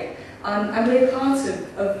cake. And we're part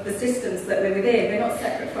of the systems that we're within. We're not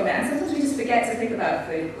separate from it. And sometimes we just forget to think about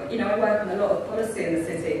food. You know, I work on a lot of policy in the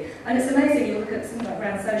city, and it's amazing. You look at something like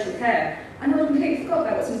around social care, and I completely forgot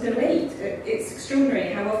about what someone's going to eat. It's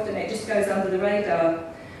extraordinary how often it just goes under the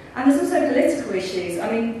radar. And there's also political issues.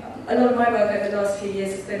 I mean, a lot of my work over the last few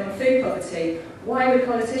years has been on food poverty. Why would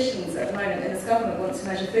politicians at the moment in this government want to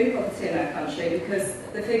measure food poverty in our country? Because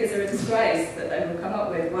the figures are a disgrace that they will come up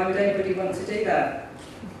with. Why would anybody want to do that?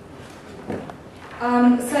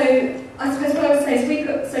 So I suppose what I would say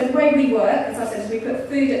is the way we work, as I said, is we put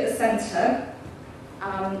food at the centre.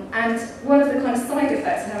 And one of the kind of side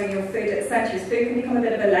effects of having your food at the centre is food can become a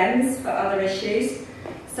bit of a lens for other issues.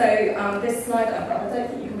 So this slide, I don't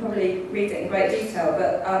think you can probably read it in great detail,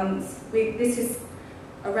 but this is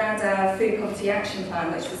around our Food Poverty Action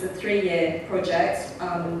Plan, which was a 3-year project,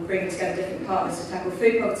 bringing together different partners to tackle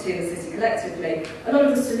food poverty in the city collectively. A lot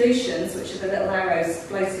of the solutions, which are the little arrows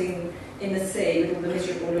floating in the sea with all the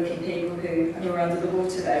miserable looking people who are under the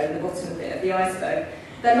water there in the bottom of the iceberg,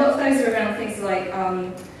 a lot of those are around things like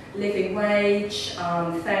living wage,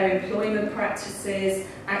 fair employment practices,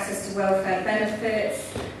 access to welfare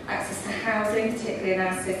benefits, access to housing, particularly in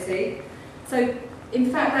our city. So,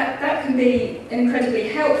 in fact, that can be an incredibly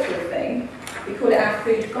helpful thing. We call it our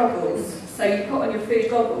food goggles. So you put on your food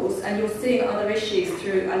goggles and you're seeing other issues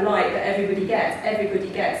through a light that everybody gets. Everybody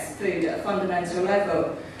gets food at a fundamental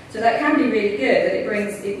level. So that can be really good,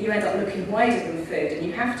 that you end up looking wider than food, and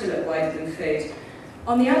you have to look wider than food.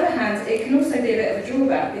 On the other hand, it can also be a bit of a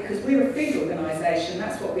drawback because we're a food organisation,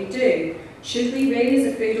 that's what we do. Should we really,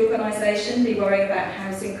 as a food organisation, be worrying about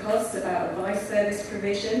housing costs, about advice service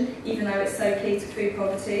provision, even though it's so key to food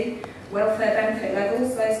poverty, welfare benefit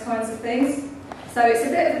levels, those kind things. So it's a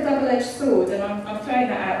bit of a double-edged sword, and I'm throwing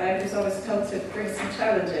that out there because I was told to bring some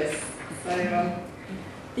challenges. So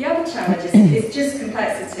the other challenge is just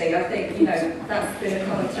complexity. I think, you know, that's been a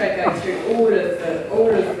common thread going through all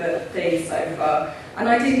of the themes so far. And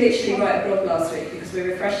I did literally write a blog last week because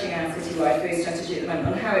we're refreshing our citywide food strategy at the moment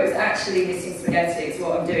on how it was actually knitting spaghetti. Is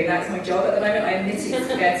what I'm doing. That's my job at the moment. I'm knitting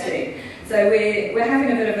spaghetti. So we're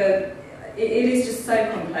having a bit of a. It is just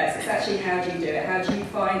so complex. It's actually how do you do it? How do you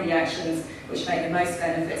find the actions which make the most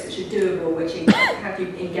benefits, which are doable, how do you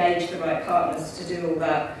engage the right partners to do all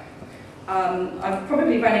that? I'm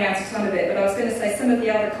probably running out of time a bit, but I was going to say some of the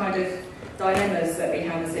other kind of dilemmas that we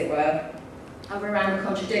have, as it were, are around the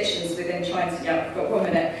contradictions within trying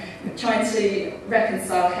to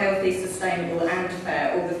reconcile healthy, sustainable and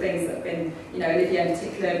fair, all the things that have been, you know, Olivier in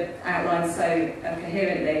particular outlined so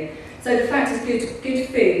coherently. So the fact is good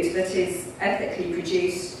food that is ethically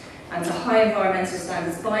produced and to high environmental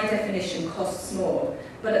standards by definition costs more.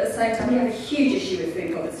 But at the same time, we have a huge issue with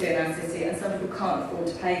food poverty in our city and some people can't afford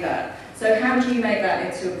to pay that. So how do you make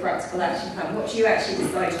that into a practical action plan? What do you actually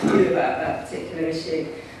decide to do about that particular issue?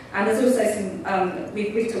 And there's also some,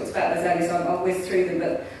 we've talked about those earlier, so I'll whiz through them,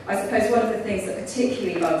 but I suppose one of the things that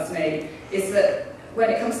particularly bugs me is that when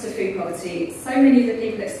it comes to food poverty, so many of the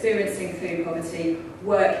people experiencing food poverty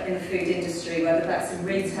work in the food industry, whether that's in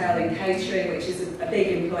retail, in catering, which is a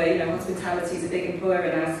big employer, you know, hospitality is a big employer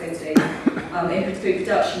in our city, in food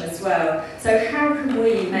production as well. So how can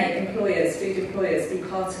we make employers, food employers, be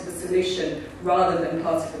part of the solution rather than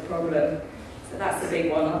part of the problem? So that's the big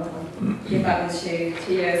one. I'll give that one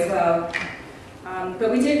to you as well. But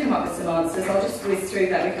we do come up with some answers. I'll just whiz through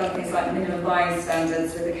that. We've done things like minimum buying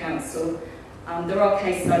standards with the council. There are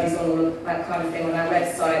case studies on all of that kind of thing on our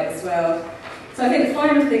website as well. So I think the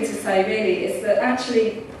final thing to say really is that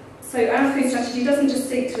actually, so our food strategy doesn't just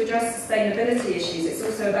seek to address sustainability issues, it's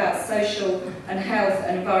also about social and health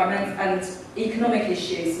and environment and economic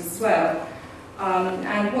issues as well.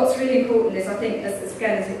 And what's really important is, I think, as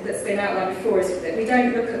again, that's been outlined before, is that we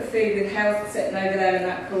don't look at food with health sitting over there in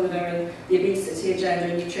that corner and the obesity agenda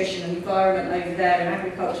and nutrition and environment over there and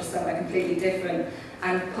agriculture somewhere completely different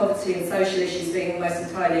and poverty and social issues being almost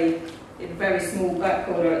entirely in a very small back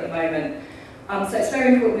corner at the moment. So it's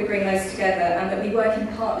very important we bring those together and that we work in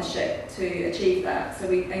partnership to achieve that. So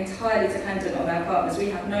we're entirely dependent on our partners. We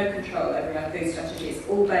have no control over our food strategy. It's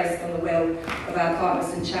all based on the will of our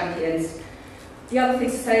partners and champions. The other thing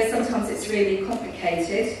to say is sometimes it's really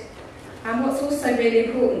complicated. And what's also really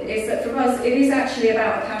important is that for us, it is actually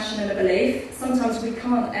about a passion and a belief. Sometimes we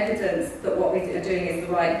can't evidence that what we are doing is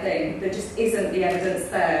the right thing. There just isn't the evidence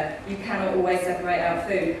there. You cannot always separate out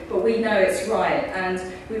food, but we know it's right. And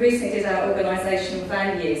we recently did our organisational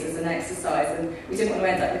values as an exercise, and we didn't want to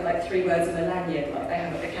end up with like 3 words in a lanyard like they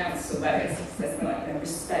have at the council, where it says like, you know,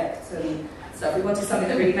 respect and stuff. We wanted something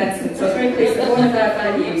that really meant something. So I was very pleased that one of our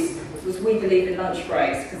values was we believe in lunch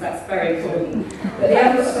breaks, because that's very important. But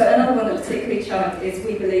another one that particularly charmed is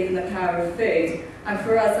we believe in the power of food. And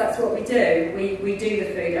for us, that's what we do. We do the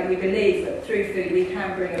food, and we believe that through food we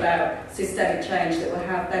can bring about systemic change that will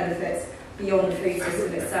have benefits beyond the food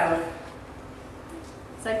system itself.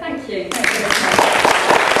 So thank you. Thank you very much.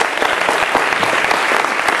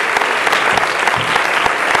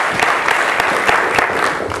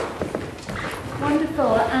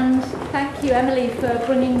 And thank you, Emily, for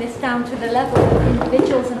bringing this down to the level of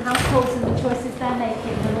individuals and households and the choices they're making,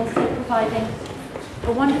 and also providing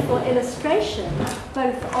a wonderful illustration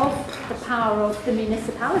both of the power of the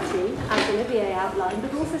municipality, as Olivier outlined,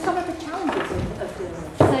 but also some of the challenges of doing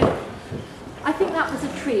this. So I think that was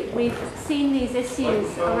a treat. We've seen these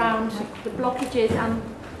issues around the blockages and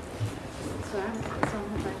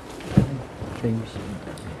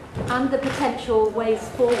the potential ways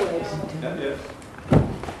forward. Yeah.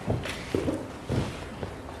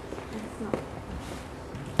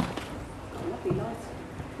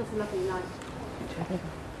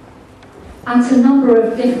 And to a number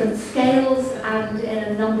of different scales and in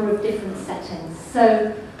a number of different settings.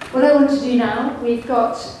 So what I want to do now, we've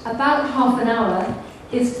got about half an hour,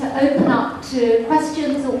 is to open up to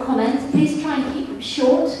questions or comments. Please try and keep them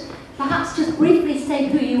short. Perhaps just briefly say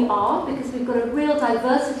who you are, because we've got a real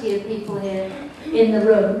diversity of people here in the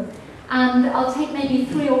room. And I'll take maybe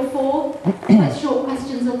 3 or 4 quite short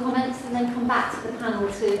questions or comments and then come back to the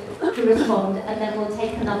panel to respond, and then we'll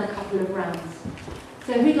take another couple of rounds.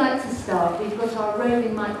 So who'd like to start? We've got our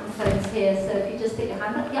roving microphones here, so if you just stick your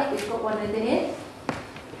hand up. Yep, we've got one over here.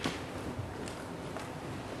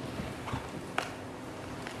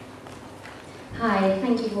 Hi,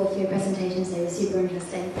 thank you all for your presentations. They were super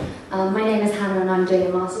interesting. My name is Hannah and I'm doing a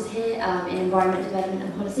Master's here in Environment Development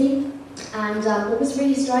and Policy. And what was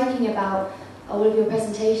really striking about all of your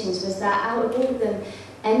presentations was that out of all of them,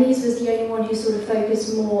 Emmy's was the only one who sort of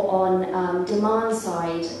focused more on demand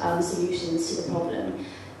side solutions to the problem.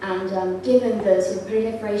 And given the sort of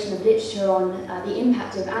proliferation of literature on the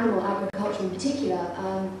impact of animal agriculture in particular,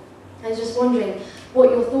 I was just wondering what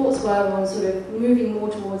your thoughts were on sort of moving more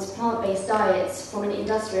towards plant-based diets from an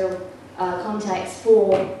industrial context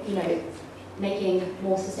for, you know, making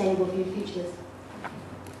more sustainable food futures.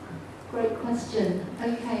 Great question.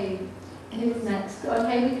 Okay, who's next?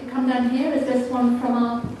 Okay, we can come down here. Is this one from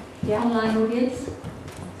our online audience?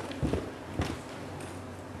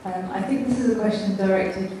 I think this is a question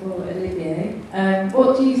directed for Olivier.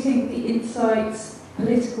 What do you think the insights,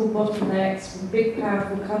 political bottlenecks from big,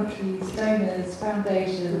 powerful countries, donors,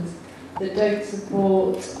 foundations that don't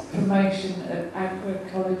support promotion of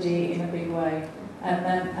agroecology in a big way?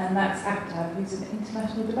 And that's Aftab, who's an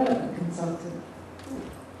international development consultant.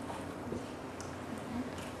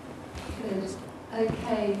 Good.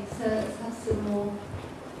 Okay, so let's have some more.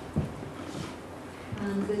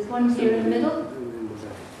 And there's one here in the middle.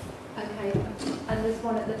 Okay, and there's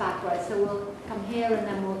one at the back, right? So we'll come here and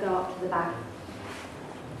then we'll go up to the back.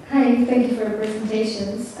 Hi, thank you for your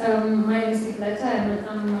presentations. My name is Nicoletta.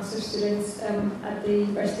 I'm a master's student at the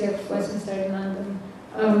University of Westminster in London.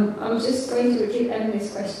 I'm just going to repeat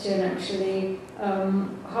Emily's question actually.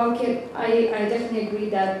 How can I definitely agree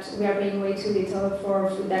that we are paying way too little for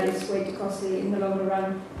food that is way too costly in the longer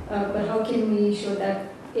run. But how can we ensure that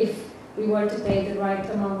if we were to pay the right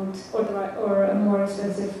amount or a more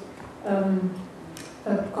expensive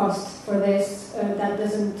cost for this, that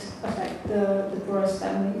doesn't affect the poorest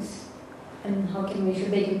families, and how can we make sure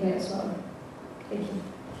they can pay as well? Thank you.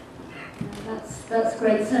 That's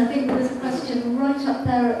great. So I think there was a question right up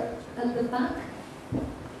there at the back.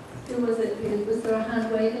 Who was it? Was there a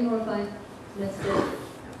hand waving, or have I missed it?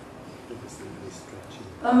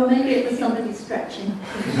 Oh, maybe it was somebody stretching.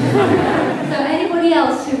 So anybody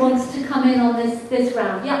else who wants to come in on this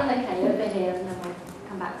round? Yeah, okay, over here, and then we'll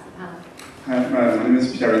come back to the panel. Hi, my name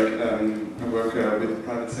is Pierrick. I work with the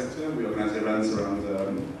private sector. We organize events around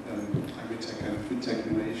agri-tech and food tech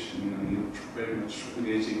innovation, and very much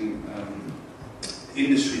engaging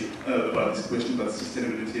industry about this question about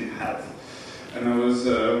sustainability and health. And I was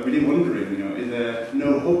really wondering, is there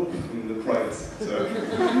no hope in the private sector,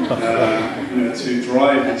 to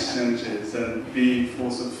drive these changes and be a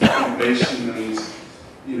force of innovation and,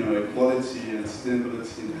 equality and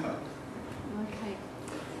sustainability in health? Okay.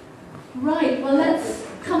 Right. Well, let's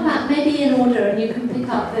come back maybe in order, and you can pick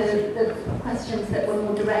up the questions that were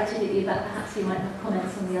more directed at you, but perhaps you might have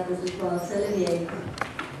comments on the others as well. So, Olivier.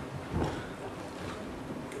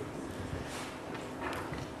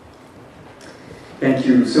 Thank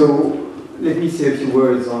you. So let me say a few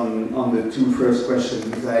words on the two first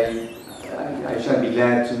questions. I shall be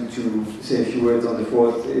glad to say a few words on the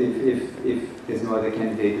fourth if there's no other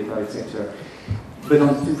candidate in the private sector. But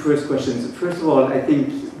on the two first questions, first of all, I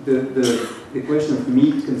think the question of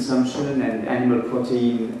meat consumption and animal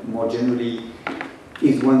protein more generally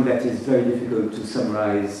is one that is very difficult to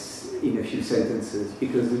summarize in a few sentences,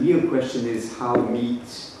 because the real question is how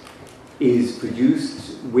meat is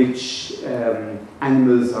produced, which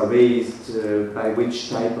animals are raised by which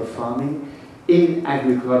type of farming. In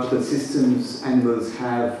agroecological systems, animals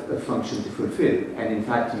have a function to fulfill, and in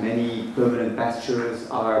fact many permanent pastures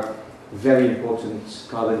are very important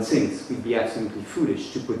carbon sinks. We'd be absolutely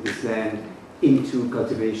foolish to put this land into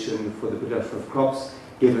cultivation for the production of crops,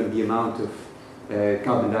 given the amount of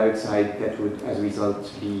carbon dioxide that would, as a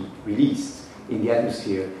result, be released in the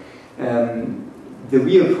atmosphere. The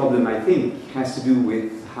real problem, I think, has to do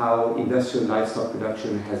with how industrial livestock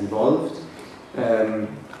production has evolved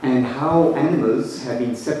and how animals have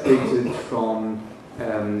been separated from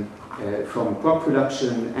crop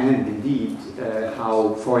production, and indeed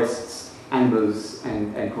how forests, animals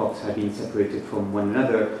and crops have been separated from one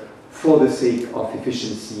another for the sake of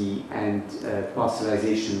efficiency and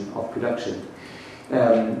parcelization of production.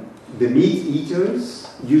 The meat eaters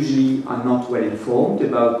usually are not well informed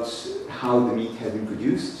about how the meat has been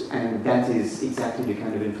produced, and that is exactly the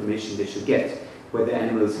kind of information they should get, whether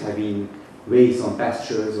animals have been raised on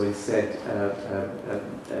pastures or instead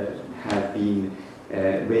have been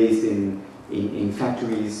raised in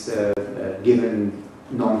factories, given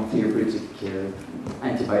non-therapeutic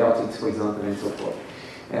antibiotics, for example, and so forth.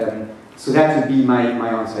 So that would be my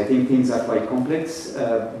answer. I think things are quite complex,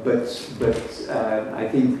 but I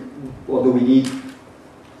think although we need,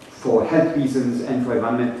 for health reasons and for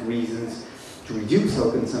environmental reasons, to reduce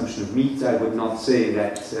our consumption of meat, I would not say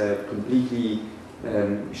that completely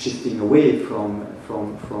shifting away from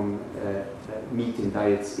meat in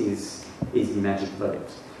diets is is the magic bullet.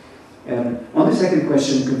 On the second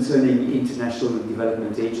question concerning international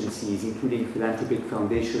development agencies, including philanthropic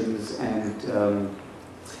foundations and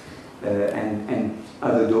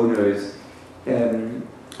other donors,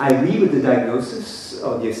 I agree with the diagnosis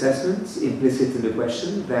or the assessment implicit in the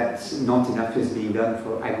question that not enough is being done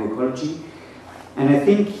for agroecology. And I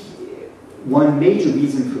think one major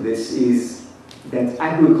reason for this is that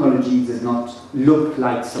agroecology does not look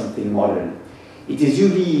like something modern. It is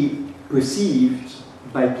usually perceived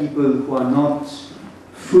by people who are not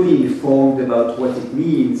fully informed about what it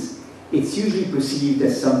means. It's usually perceived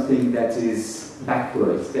as something that is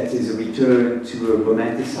backwards, that is a return to a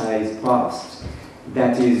romanticized past,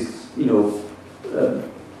 that is, you know,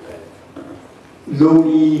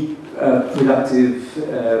 lowly productive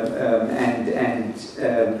and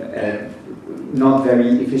not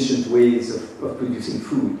very efficient ways of producing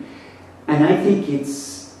food. And I think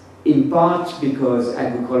it's in part because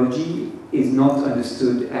agroecology is not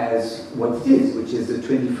understood as what it is, which is the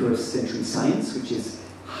 21st century science, which is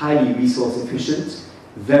highly resource efficient,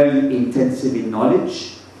 very intensive in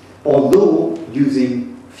knowledge, although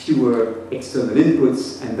using fewer external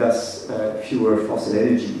inputs and thus fewer fossil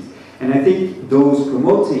energies. And I think those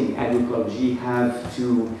promoting agroecology have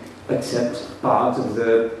to accept part of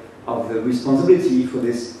the responsibility for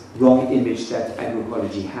this wrong image that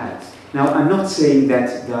agroecology has. Now, I'm not saying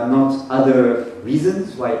that there are not other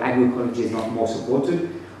reasons why agroecology is not more supported.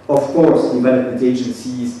 Of course, development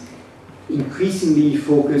agencies increasingly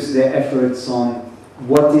focus their efforts on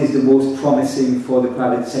what is the most promising for the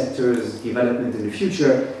private sector's development in the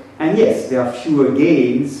future. And yes, there are fewer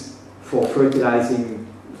gains for fertilizer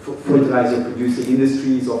producing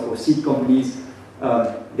industries or for seed companies.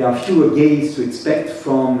 There are fewer gains to expect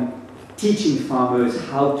from teaching farmers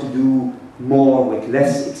how to do more with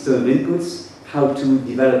less external inputs, how to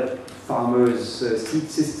develop farmers' seed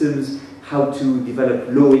systems, how to develop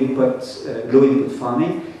low input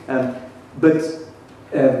farming. But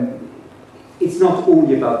it's not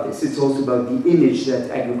only about this, it's also about the image that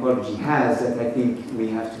agroecology has that I think we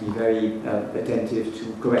have to be very attentive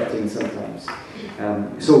to correcting sometimes.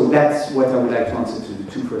 So that's what I would like to answer to the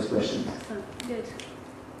two first questions. Good.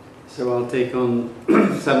 So I'll take on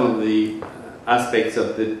some of the aspects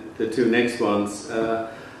of the two next ones.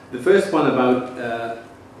 The first one about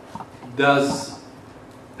does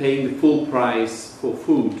paying the full price for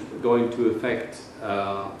food going to affect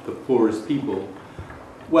the poorest people?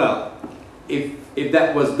 Well, if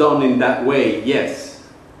that was done in that way, yes.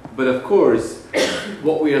 But of course,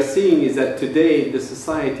 what we are seeing is that today the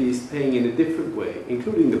society is paying in a different way,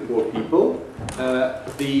 including the poor people.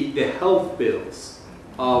 The health bills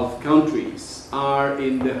of countries are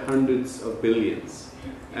in the hundreds of billions,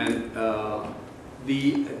 and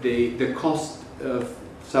the cost of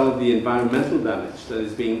some of the environmental damage that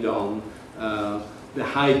is being done, the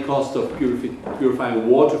high cost of purifying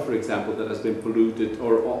water, for example, that has been polluted,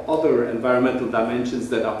 or other environmental dimensions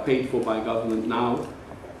that are paid for by government now,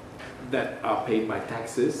 that are paid by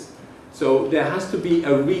taxes. So there has to be a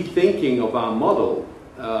rethinking of our model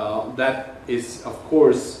that is, of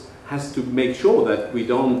course, has to make sure that we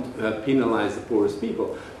don't penalize the poorest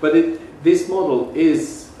people. But this model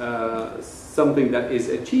is something that is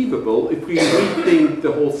achievable if we rethink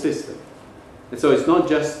the whole system. And so it's not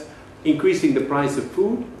just increasing the price of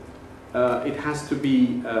food, it has to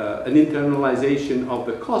be an internalization of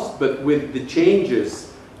the cost, but with the changes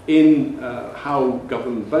in how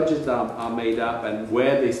government budgets are made up and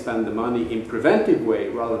where they spend the money in preventive way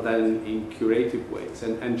rather than in curative ways,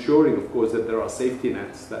 and ensuring, of course, that there are safety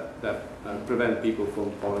nets that prevent people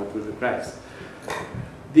from falling through the cracks.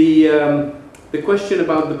 The question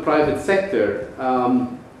about the private sector,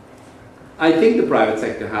 I think the private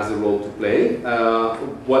sector has a role to play.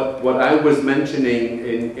 What I was mentioning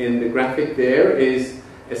in the graphic there is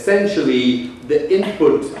essentially the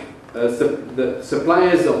input, the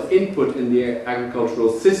suppliers of input in the agricultural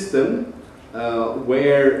system,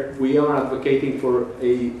 where we are advocating for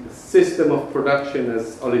a system of production,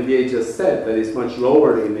 as Olivier just said, that is much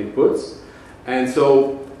lower in inputs. And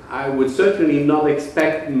so I would certainly not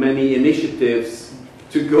expect many initiatives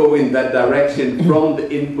to go in that direction from the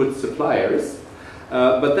input suppliers,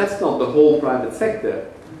 but that's not the whole private sector.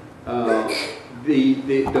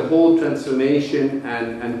 The whole transformation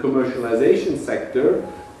and commercialization sector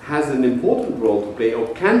has an important role to play, or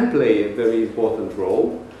can play a very important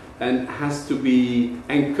role, and has to be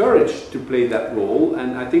encouraged to play that role.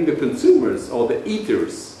 And I think the consumers, or the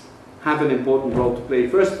eaters, have an important role to play,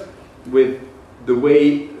 first with the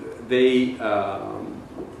way they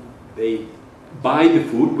buy the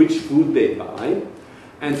food, which food they buy,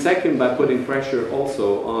 And second, by putting pressure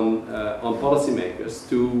also on policymakers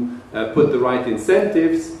to put the right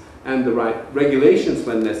incentives and the right regulations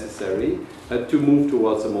when necessary to move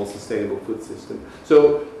towards a more sustainable food system.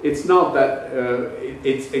 So it's not that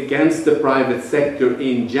it's against the private sector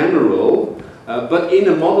in general, but in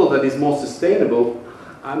a model that is more sustainable,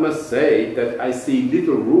 I must say that I see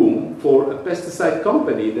little room for a pesticide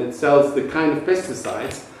company that sells the kind of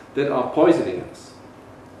pesticides that are poisoning us.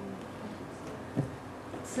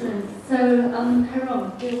 Excellent. So,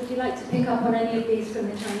 Heron, would you like to pick up on any of these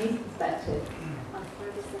from the Chinese perspective?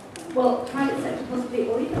 Well, private sector possibly,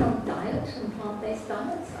 or even on diet and plant-based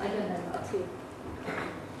diets? I don't know about you.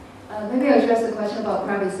 Maybe I'll address the question about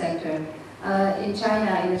private sector. In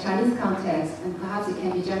China, in the Chinese context, and perhaps it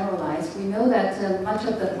can be generalized, we know that much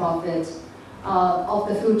of the profit of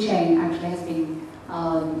the food chain actually has been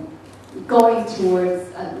going towards,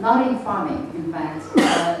 not in farming, in fact,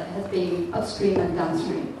 has been upstream and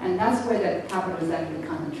downstream. And that's where the capital is actually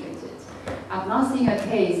concentrated. I've not seen a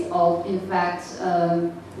case of, in fact,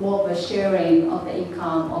 more of a sharing of the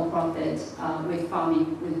income or profit with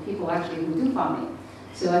farming, with people actually who do farming.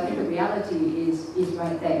 So I think the reality is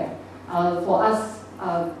right there. For us,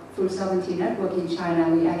 through Sovereignty Network in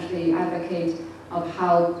China, we actually advocate of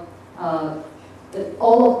how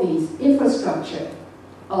all of these infrastructure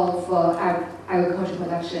of agricultural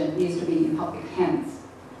production needs to be in public hands.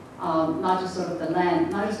 Not just sort of the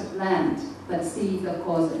land, not just land, but seeds, of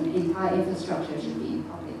course, and entire infrastructure should be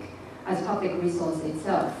in as public resource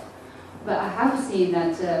itself. But I have seen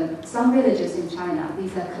that some villages in China,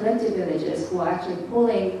 these are collective villages who are actually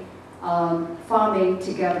pulling farming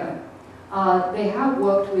together. They have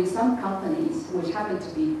worked with some companies which happen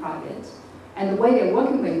to be private, and the way they're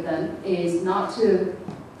working with them is not to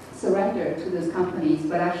surrender to those companies,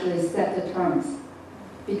 but actually set the terms.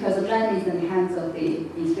 Because the land is in the hands of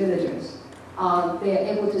these villagers. They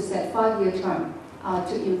are able to set 5-year term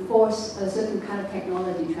to enforce a certain kind of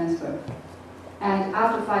technology transfer. And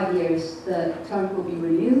after 5 years, the term will be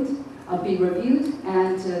reviewed,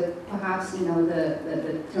 and perhaps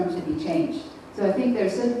the terms will be changed. So I think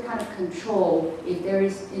there's certain kind of control. If there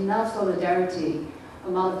is enough solidarity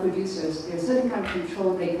among the producers, there's certain kind of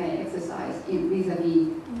control they can exercise vis-a-vis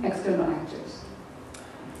external actors.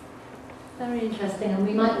 Very interesting, and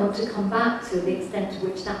we might want to come back to the extent to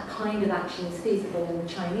which that kind of action is feasible in the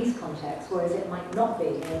Chinese context, whereas it might not be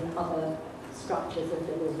in other structures of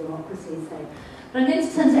liberal democracies, say. But I'm going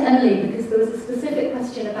to turn to Emily, because there was a specific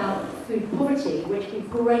question about food poverty, which would be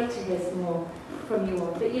great to hear some more from you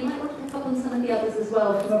on. But you might want to pick up on some of the others as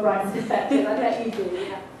well from a Brighton perspective. I bet you do,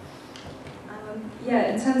 yeah.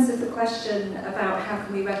 Yeah, in terms of the question about how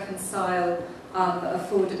can we reconcile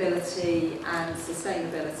affordability and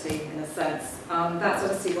sustainability, in a sense, that's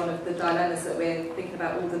obviously one of the dilemmas that we're thinking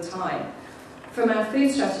about all the time. From our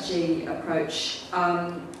food strategy approach,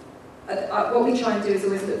 what we try and do is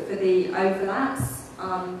always look for the overlaps.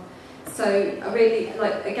 So I really,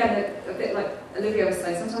 like, again, a bit like Olivier was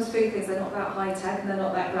saying, sometimes food things are not that high-tech and they're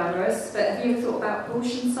not that glamorous, but have you ever thought about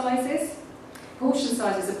portion sizes? Portion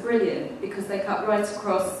sizes are brilliant because they cut right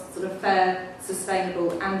across sort of fair,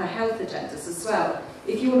 sustainable and the health agendas as well.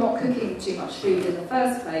 If you're not cooking too much food in the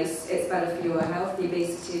first place, it's better for your health, the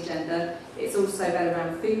obesity agenda. It's also better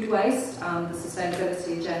around food waste, the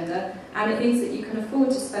sustainability agenda, and it means that you can afford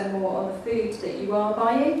to spend more on the food that you are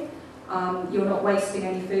buying. You're not wasting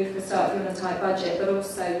any food for a start if you're on a tight budget, but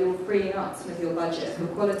also you're freeing up some of your budget for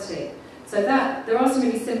quality. So that, there are some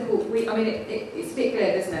really simple, it's a bit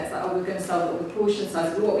glib, isn't it? It's like, oh, we're going to start with portion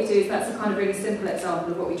size. But what we do is, that's a kind of really simple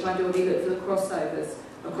example of what we try and do, we look for the crossovers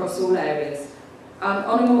across all areas.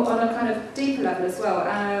 On a kind of deeper level as well,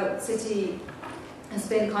 our city has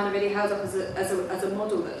been kind of really held up as a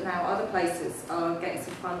model that now other places are getting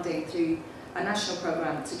some funding through a national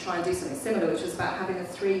programme to try and do something similar, which was about having a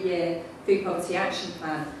 3-year food poverty action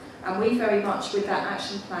plan. And we very much, with that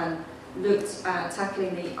action plan, looked at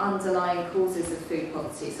tackling the underlying causes of food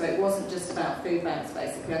poverty. So it wasn't just about food banks,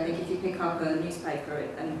 basically. I think if you pick up a newspaper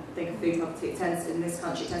and think of food poverty, it tends, in this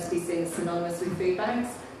country, it tends to be seen as synonymous with food banks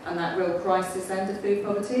and that real crisis end of food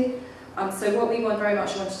poverty. So what we very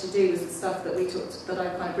much wanted to do was the stuff that we talked, that I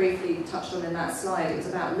kind of briefly touched on in that slide. It was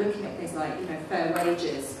about looking at things like, fair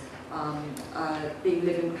wages,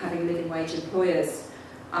 having living wage employers,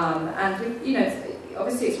 and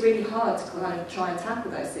obviously it's really hard to kind of try and tackle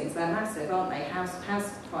those things. They're massive, aren't they? House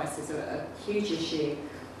prices are a huge issue,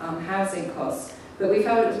 housing costs. But we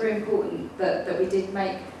felt it was very important that we did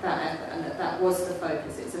make that effort and that was the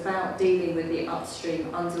focus. It's about dealing with the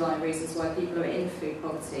upstream underlying reasons why people are in food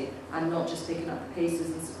poverty and not just picking up the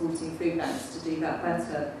pieces and supporting food banks to do that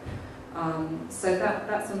better. So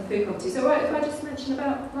that's on the food poverty. So right, if I just mention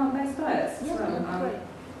about plant-based diets as well. Great.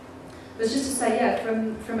 But just to say, yeah,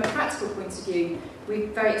 from a practical point of view,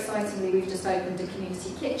 very excitingly, we've just opened a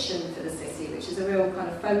community kitchen for the city, which is a real kind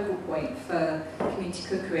of focal point for community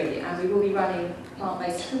cookery, and we will be running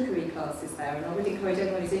plant-based cookery classes there, and I would encourage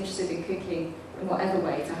anyone who's interested in cooking in whatever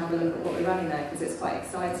way to have a look at what we're running there, because it's quite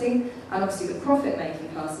exciting. And obviously the profit-making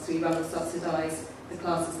classes we run will subsidise the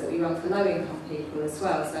classes that we run for low-income people as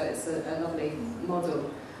well, so it's a lovely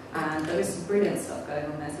model. And there is some brilliant stuff going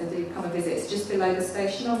on there, so do come and visit. It's just below the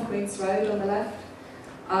station on Queen's Road on the left.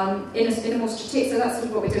 In a more strategic, so that's sort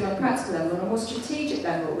of what we're doing on a practical level. On a more strategic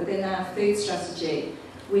level, within our food strategy,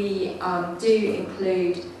 we do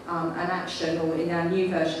include an action, or in our new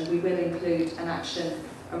version, we will include an action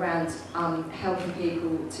around helping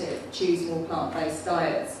people to choose more plant-based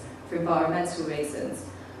diets for environmental reasons.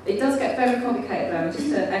 It does get very complicated though, and just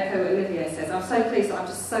to echo what Olivier says, I'm so pleased that I'm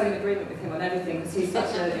just so in agreement with him on everything, because he's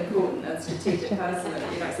such an important and strategic person,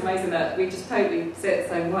 and it's amazing that we just totally see it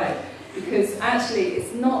the same way. Because actually,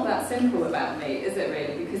 it's not that simple about meat, is it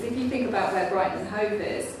really? Because if you think about where Brighton and Hove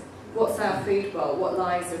is, what's our food bowl? What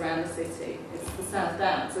lies around the city? It's the South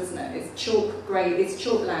Downs, isn't it? It's chalk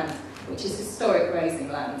land, which is historic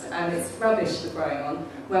grazing land, and it's rubbish for growing on.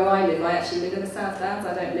 Where I actually live in the South Downs,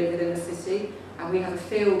 I don't live within the city, and we have a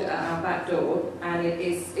field at our back door, and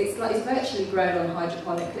it's virtually grown on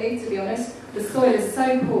hydroponically, to be honest. The soil is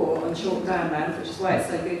so poor on chalk land, which is why it's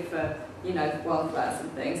so good for, wildflowers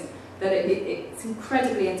and things, that it's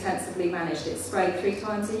incredibly intensively managed. It's sprayed 3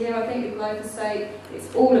 times a year, I think, with glyphosate.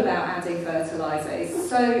 It's all about adding fertiliser. It's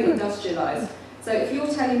so industrialised. So if you're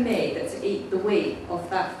telling me that to eat the wheat off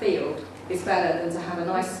that field is better than to have a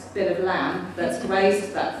nice bit of lamb that's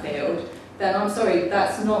grazed that field, then I'm sorry,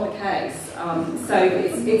 that's not the case. So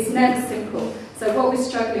it's never simple. So what we're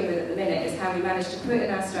struggling with at the minute is how we manage to put in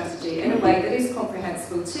our strategy in a way that is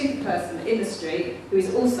comprehensible to the person in the street, who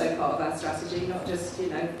is also part of our strategy, not just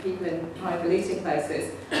people in high-polluting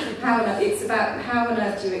places. It's about how on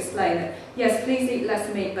earth do you explain that, yes, please eat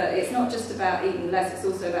less meat, but it's not just about eating less, it's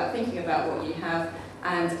also about thinking about what you have,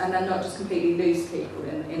 and then not just completely lose people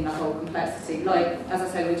in the whole complexity. Like, as I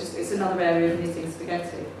said, it's another area of knitting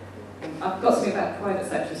spaghetti. I've got something about the private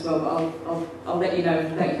sector as well, but I'll let you know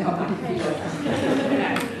and let you come back if you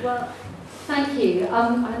like. Well, thank you.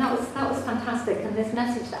 And that was fantastic. And this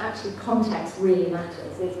message that actually context really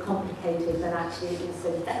matters. It's complicated, but actually it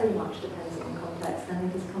also very much depends on context. I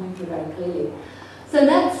think it's coming through very clearly. So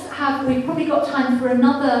we've probably got time for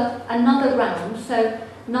another round. So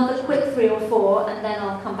another quick 3 or 4, and then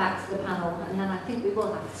I'll come back to the panel, and then I think we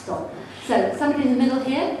will have to stop. So somebody in the middle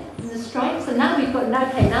here, in the stripes, and now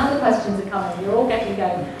now the questions are coming, you're all getting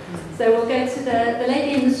going. So we'll go to the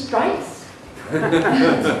lady in the stripes.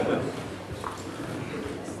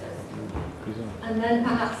 And then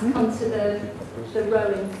perhaps come to the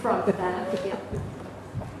row in front there. Yeah.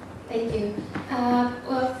 Thank you.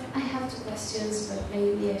 Well, I have 2 questions, but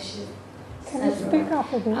maybe I should. Can you speak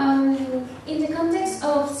up a bit? In the context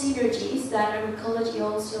of synergies that agroecology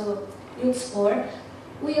also looks for,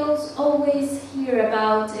 we also always hear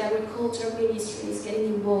about the agriculture ministries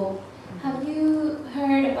getting involved. Have you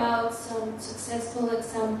heard about some successful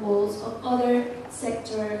examples of other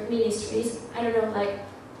sector ministries? I don't know, like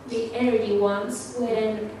the energy ones,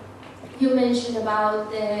 when you mentioned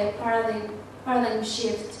about the paradigm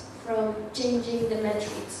shift from changing the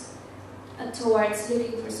metrics towards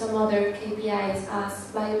looking for some other KPIs as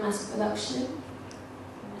biomass production,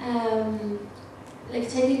 like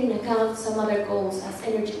taking into account some other goals as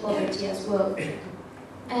energy poverty as well.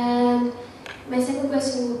 And my second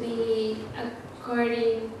question would be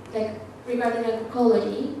regarding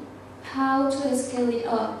agroecology, how to scale it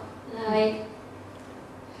up, like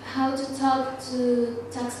how to talk to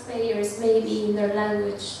taxpayers maybe in their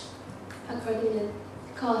language according to the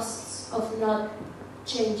costs of not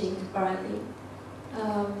changing the paradigm,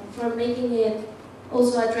 for making it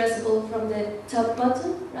also addressable from the top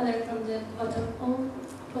bottom rather from the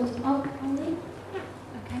bottom up only.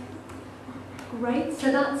 Okay. Great.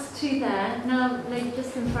 So that's 2 there. Now, lady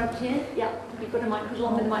just in front here. Yeah, you've got a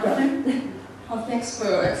microphone with a microphone. Thanks for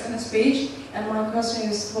your excellent speech. And my question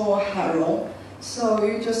is for Harold. So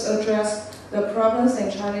you just addressed the problems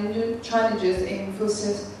and challenges in for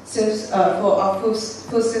our food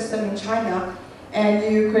system in China. And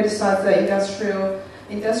you criticize the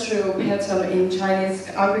industrial pattern in Chinese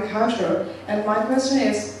agriculture. And my question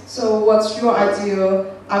is, so what's your ideal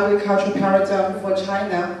agricultural paradigm for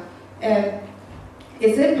China? And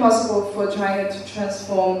is it possible for China to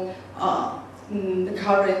transform the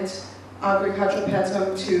current agricultural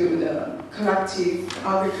pattern to the collective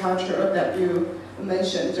agriculture that you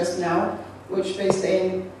mentioned just now, which based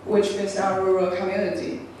on rural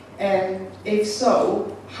community? And if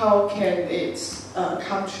so, how can it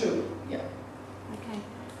come true? Yeah. Okay,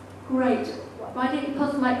 great. Why don't you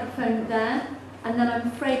pass the microphone there? And then I'm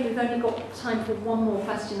afraid we've only got time for one more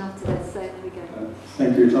question after this, so there we go.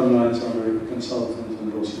 Thank you, Tom Lyons. I'm a consultant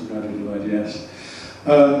and also graduate of IDS.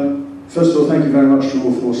 First of all, thank you very much to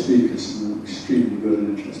all four speakers for extremely good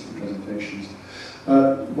and interesting presentations.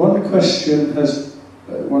 One question has,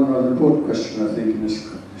 one rather important question I think in this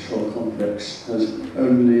whole complex has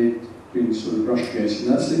only been sort of brushed against,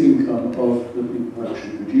 and that's the income of the people who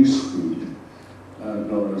actually produce food, in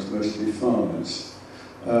other words, mostly farmers.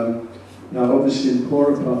 Now, obviously, in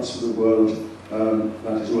poorer parts of the world,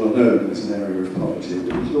 that is well known as an area of poverty,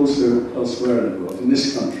 but it's also elsewhere in the world. In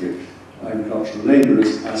this country, agricultural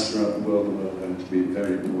labourers, as throughout the world, are well known to be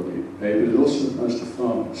very poorly paid, but it also applies to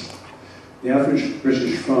farmers. The average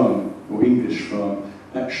British farm, or English farm,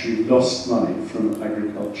 actually lost money from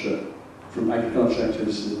agriculture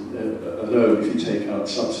activities alone, if you take out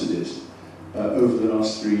subsidies, over the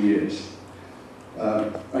last 3 years.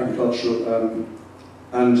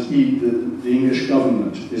 And the English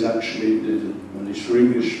government is actually, at least for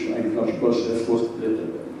English agricultural policy,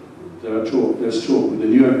 therefore, there's talk with the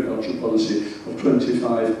new agricultural policy of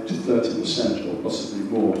 25 to 30% or possibly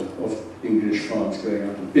more of English farms going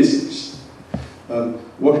out of business.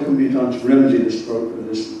 What can be done to remedy this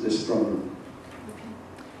problem?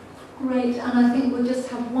 Great, and I think we'll just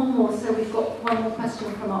have one more, so we've got one more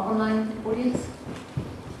question from our online audience.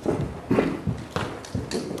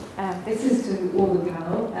 This is to all the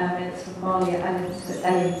panel, it's from Malia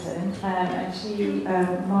Ellington,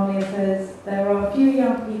 and Malia says, there are a few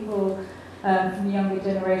young people from the younger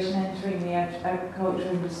generation entering the agricultural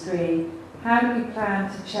industry. How do we plan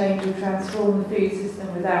to change or transform the food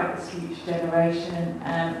system without this future generation?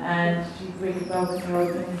 And do you really focus your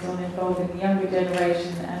opinions on involving the younger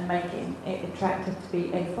generation and making it attractive to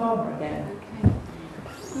be a farmer again? Okay.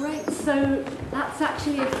 Great, so that's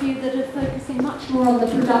actually a few that are focusing much more on the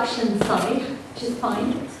production side, which is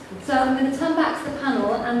fine. So I'm going to turn back to the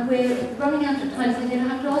panel, and we're running out of time, so I'm going to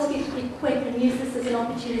have to ask you to be quick and use this as an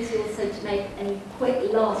opportunity also to make any quick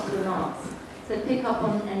last remarks. So pick up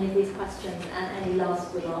on any of these questions and any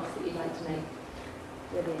last remarks that you'd like to make.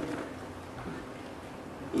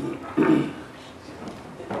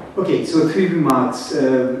 Okay, so 3 remarks.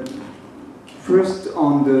 First,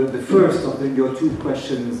 on the first of your 2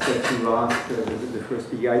 questions that you asked, the first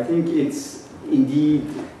speaker, I think it's indeed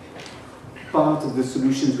part of the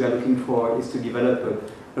solutions we are looking for is to develop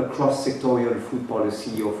a cross-sectorial food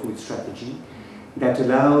policy or food strategy that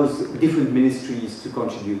allows different ministries to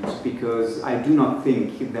contribute, because I do not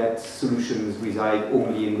think that solutions reside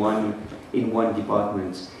only in one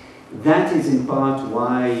department. That is in part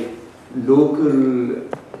why local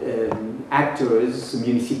actors,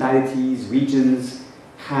 municipalities, regions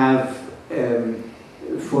have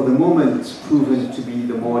for the moment proven to be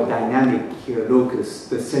the more dynamic locus,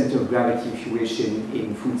 the center of gravity, if you wish,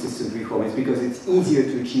 in food systems reform. It's because it's easier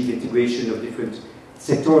to achieve integration of different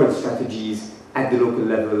sectoral strategies at the local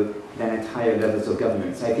level than at higher levels of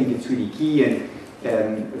government. So I think it's really key,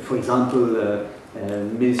 and for example,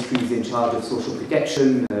 ministries in charge of social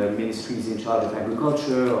protection, ministries in charge of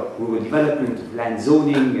agriculture, of rural development, of land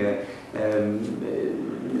zoning,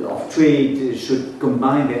 of trade should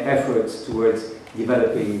combine their efforts towards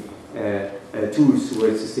developing tools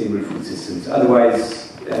towards sustainable food systems.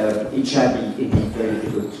 Otherwise, it shall be indeed very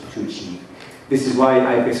difficult to achieve. This is why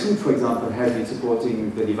IPES-Food, for example, has been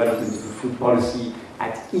supporting the development of a food policy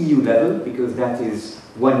at EU level, because that is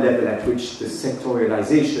one level at which the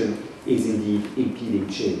sectorialization is indeed impeding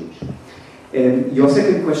change. Your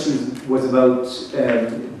second question was about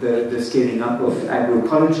the scaling up of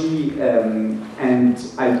agroecology, and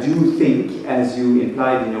I do think, as you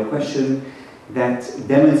implied in your question, that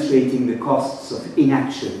demonstrating the costs of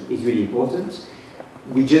inaction is really important.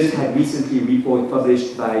 We just had recently a report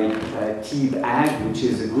published by TEEB Ag, which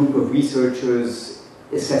is a group of researchers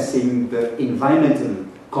assessing the environmental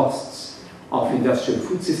costs of industrial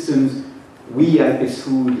food systems. We,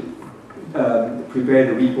 IPES-Food, prepared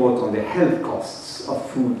a report on the health costs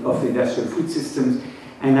of industrial food systems,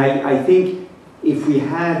 and I think if we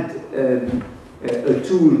had a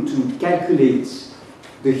tool to calculate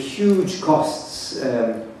the huge costs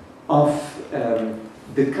of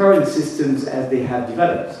the current systems as they have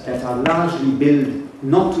developed, that are largely billed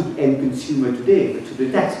not to the end consumer today, but to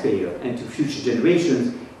the taxpayer and to future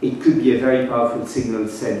generations, it could be a very powerful signal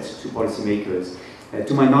sent to policymakers.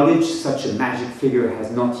 To my knowledge, such a magic figure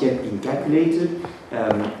has not yet been calculated,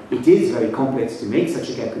 It is very complex to make such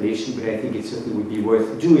a calculation, but I think it certainly would be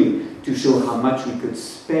worth doing to show how much we could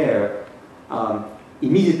spare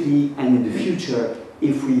immediately and in the future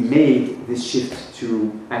if we made this shift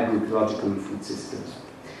to agroecological food systems.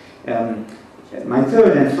 My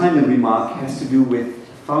third and final remark has to do with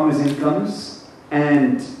farmers' incomes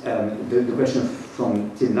and the question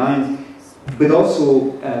from Tim Lyons, but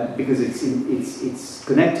also because it's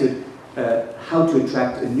connected, how to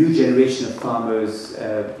attract a new generation of farmers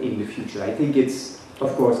in the future. I think it's,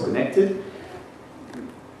 of course, connected.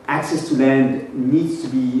 Access to land needs to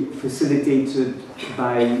be facilitated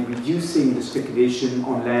by reducing the speculation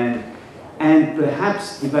on land and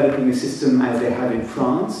perhaps developing a system as they have in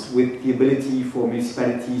France with the ability for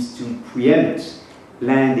municipalities to preempt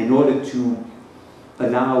land in order to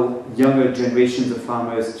allow younger generations of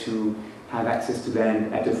farmers to have access to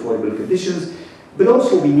land at affordable conditions. But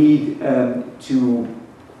also we need to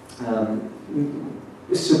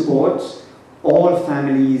support all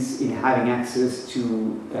families in having access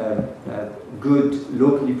to good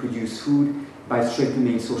locally produced food by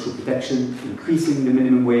strengthening social protection, increasing the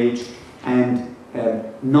minimum wage, and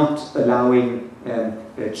not allowing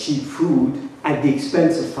cheap food at the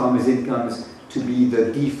expense of farmers' incomes to be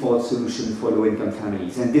the default solution for low-income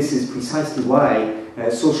families. And this is precisely why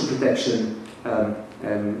social protection,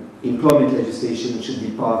 employment legislation should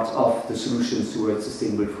be part of the solutions towards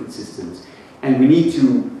sustainable food systems. And we need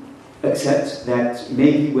to accept that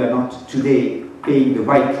maybe we're not today paying the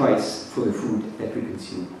right price for the food that we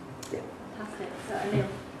consume. Fantastic. So,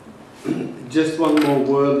 Anil. Just one more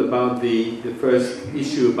word about the first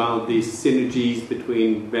issue about the synergies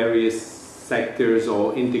between various sectors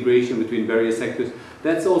or integration between various sectors.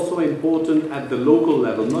 That's also important at the local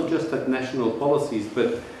level, not just at national policies,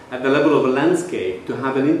 but at the level of a landscape, to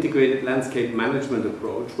have an integrated landscape management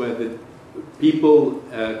approach where the people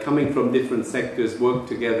coming from different sectors work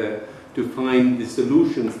together to find the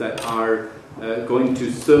solutions that are going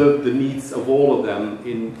to serve the needs of all of them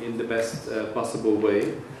in the best possible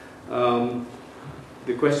way.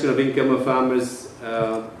 The question of income of farmers,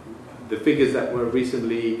 the figures that were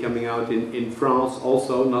recently coming out in France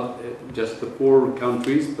also, not just the poor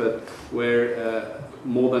countries, but where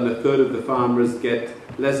more than a third of the farmers get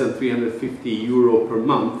less than 350 euro per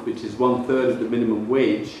month, which is 1/3 of the minimum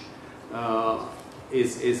wage,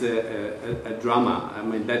 is a drama. I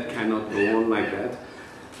mean, that cannot go on like that.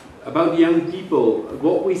 About young people,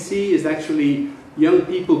 what we see is actually young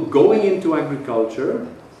people going into agriculture.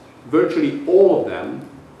 Virtually all of them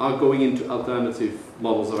are going into alternative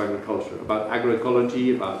models of agriculture, about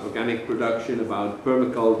agroecology, about organic production, about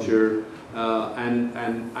permaculture, and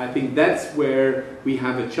I think that's where we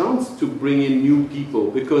have a chance to bring in new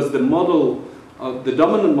people, because the model, the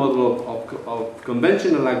dominant model of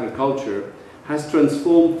conventional agriculture has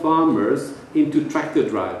transformed farmers into tractor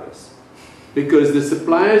drivers. Because the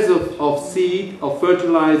suppliers of seed, of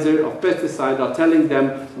fertilizer, of pesticide are telling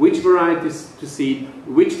them which varieties to seed,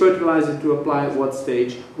 which fertilizer to apply at what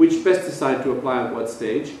stage, which pesticide to apply at what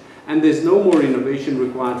stage, and there's no more innovation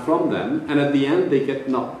required from them, and at the end they get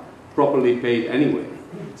not properly paid anyway.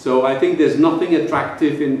 So I think there's nothing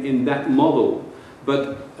attractive in that model,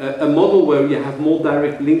 but a model where you have more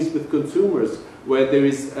direct links with consumers, where there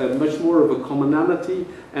is much more of a commonality,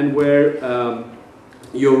 and where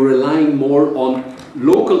you're relying more on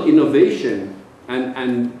local innovation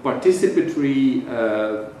and participatory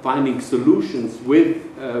finding solutions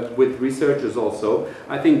with researchers also.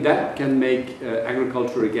 I think that can make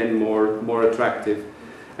agriculture again more attractive.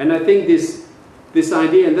 And I think this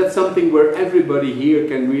idea, and that's something where everybody here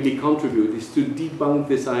can really contribute, is to debunk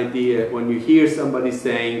this idea when you hear somebody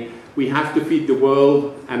saying we have to feed the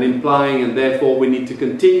world, and implying and therefore we need to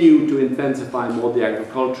continue to intensify more the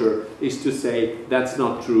agriculture, is to say that's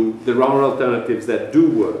not true. There are alternatives that do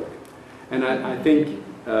work. And I think,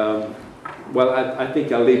 well, I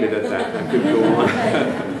think I'll leave it at that. I could go on.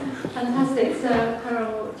 Fantastic. So,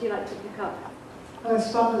 Carol, would you like to pick up? I'll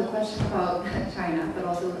respond to the question about China, but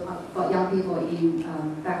also about young people in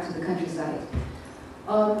back to the countryside.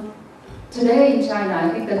 Today in China, I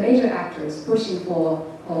think the major actors pushing for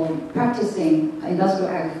practicing industrial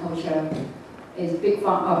agriculture is big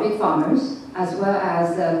farmers as well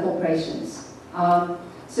as corporations.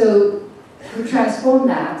 So to transform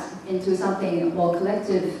that into something more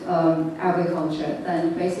collective agriculture,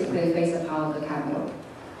 then basically face the power of the capital.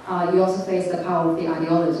 You also face the power of the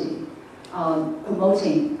ideology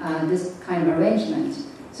promoting this kind of arrangement.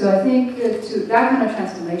 So I think that kind of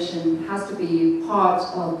transformation has to be part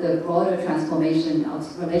of the broader transformation of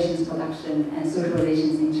relations production and social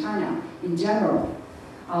relations in China in general.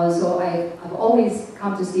 So I've always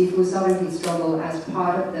come to see food sovereignty struggle as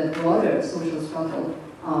part of the broader social struggle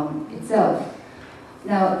itself.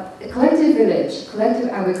 Now, the collective village, collective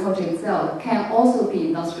agriculture itself can also be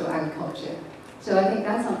industrial agriculture. So I think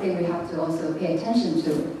that's something we have to also pay attention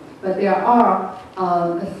to. But there are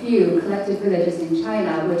a few collective villages in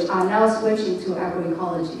China which are now switching to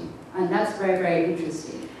agroecology. And that's very, very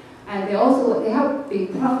interesting. And they have been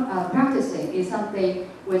practicing is something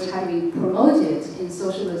which had been promoted in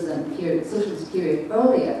socialist period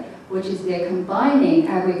earlier, which is they're combining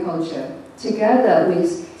agriculture together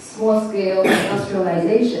with small-scale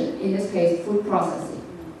industrialization, in this case, food processing.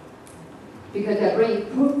 Because they're bringing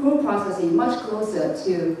food processing much closer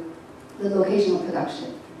to the location of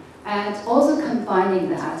production. And also combining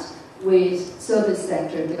that with service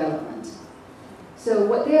sector development. So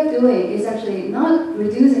what they're doing is actually not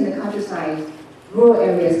reducing the countryside, rural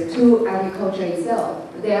areas to agriculture itself.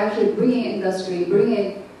 They're actually bringing industry,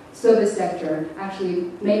 bringing service sector,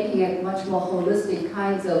 actually making it much more holistic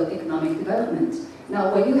kinds of economic development.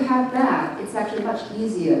 Now, when you have that, it's actually much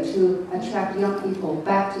easier to attract young people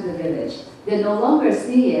back to the village. They no longer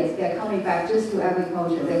see it, they're coming back just to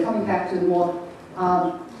agriculture. They're coming back to more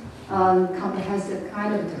comprehensive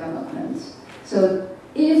kind of development. So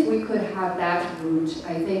if we could have that route,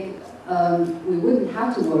 I think we wouldn't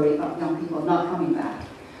have to worry about young people not coming back.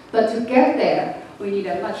 But to get there, we need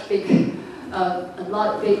a much bigger,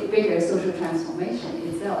 bigger social transformation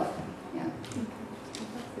itself. Yeah.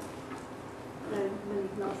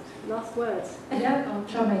 Last words. Yeah, I'll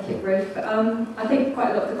try and make it brief. I think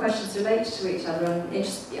quite a lot of the questions relate to each other. I'm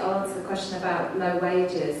interested to answer the question about low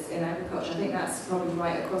wages in agriculture. I think that's probably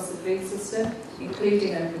right across the food system,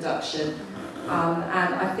 including in production.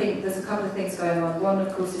 And I think there's a couple of things going on. One,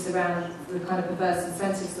 of course, is around the kind of perverse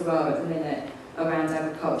incentives there are at the minute around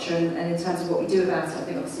agriculture. And in terms of what we do about it, I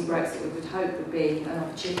think obviously Brexit, we would hope, would be an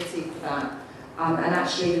opportunity for that. And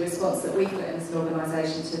actually the response that we put in as an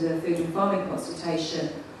organisation to the food and farming consultation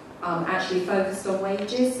actually focused on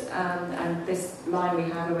wages, and this line we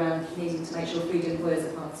have around needing to make sure food employers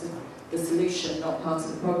are part of the solution, not part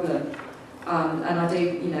of the problem. And I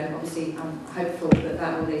do, obviously I'm hopeful that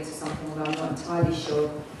that will lead to something, although I'm not entirely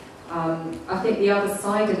sure. I think the other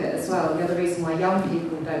side of it as well, the other reason why young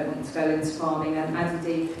people don't want to go into farming, and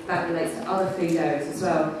indeed that relates to other food areas as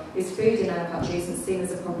well, is food in our country isn't seen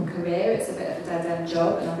as a proper career, it's a bit of a dead-end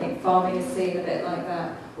job, and I think farming is seen a bit like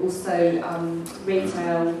that. Also,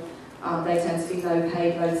 retail, they tend to be low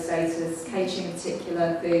paid, low status, catering in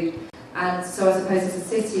particular, food. And so I suppose as a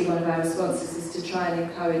city, one of our responses is to try and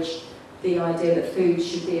encourage the idea that food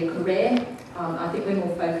should be a career. I think we're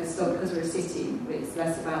more focused on, because we're a city, it's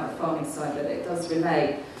less about the farming side, but it does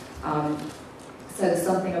relate. So there's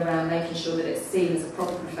something around making sure that it's seen as a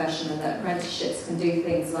proper profession and that apprenticeships can do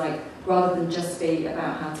things like, rather than just be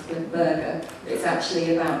about how to cook a burger, it's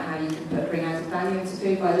actually about how you can bring added value into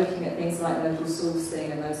food by looking at things like local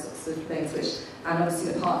sourcing and those sorts of things, which, and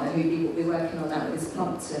obviously the partner who will be working on that is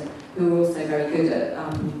Plumpton, who are also very good at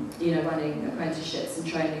running apprenticeships and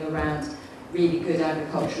training around really good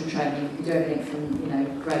agricultural training. You can do everything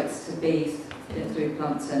from grapes to beef through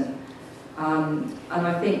Plumpton. And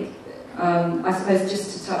I think, I suppose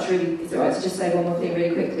just to touch really, is it right to just say one more thing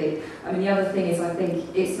really quickly? I mean, the other thing is I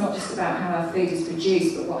think it's not just about how our food is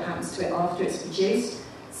produced, but what happens to it after it's produced.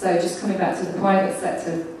 So just coming back to the private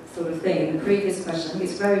sector sort of thing, in the previous question, I think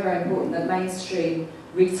it's very, very important that mainstream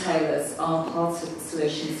retailers are part of the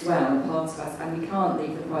solution as well, and part of us, and we can't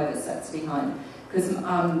leave the private sector behind. Because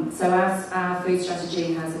so our food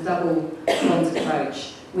strategy has a double-pronged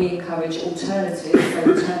approach. We encourage alternatives, so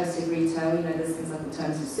alternative retail. There's things like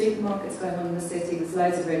alternative supermarkets going on in the city. There's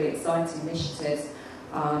loads of really exciting initiatives.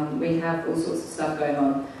 We have all sorts of stuff going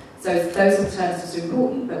on. So those alternatives are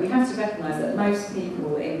important, but we have to recognise that most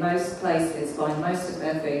people in most places buy most of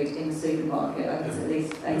their food in the supermarket. I think it's at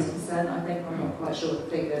least 80%, I think. I'm not quite sure of the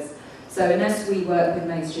figures. So unless we work with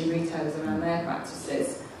mainstream retailers around their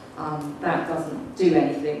practices, that doesn't do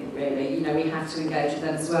anything really. We have to engage with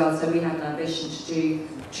them as well. So we have an ambition to do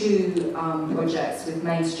 2 projects with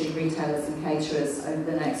mainstream retailers and caterers over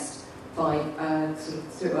the next 4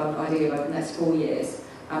 years.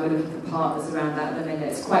 And we're looking for partners around that at the minute.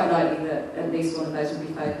 It's quite likely that at least one of those will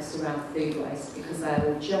be focused around food waste, because they're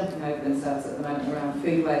all jumping over themselves at the moment around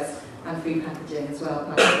food waste and food packaging as well,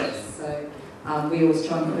 plastics. So we always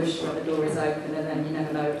try and push where the door is open, and then you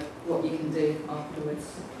never know what you can do afterwards.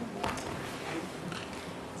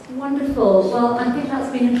 Wonderful. Well, I think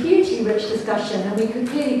that's been a hugely rich discussion, and we could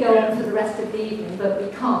really go on for the rest of the evening, but we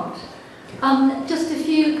can't. Just a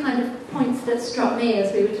few kind of points that struck me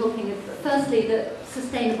as we were talking. Firstly, that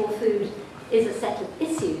sustainable food is a set of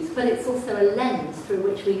issues, but it's also a lens through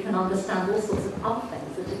which we can understand all sorts of other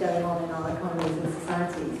things that are going on in our economies and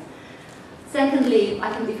societies. Secondly,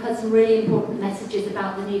 I think we've heard some really important messages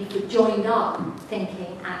about the need for joined up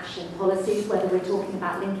thinking, action, policies, whether we're talking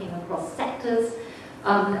about linking across sectors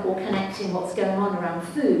or connecting what's going on around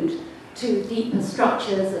food to deeper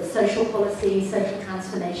structures of social policy, social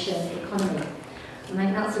transformation, economy. And I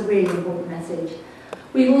think that's a really important message.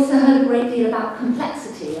 We've also heard a great deal about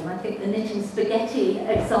complexity, and I think the knitting spaghetti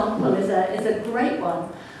example is a great one.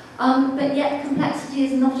 But yet complexity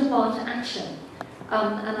is not a bar to action.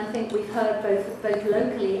 And I think we've heard both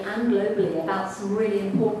locally and globally about some really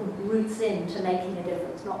important routes into making a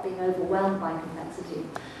difference, not being overwhelmed by complexity.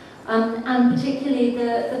 And particularly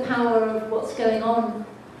the power of what's going on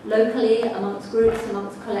locally amongst groups,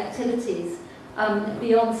 amongst collectivities,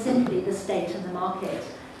 beyond simply the state and the market.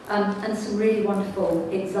 And some really wonderful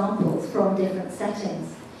examples from different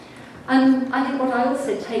settings. And I think what I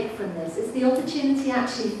also take from this is the opportunity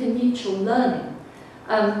actually for mutual learning.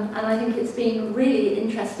 And I think it's been really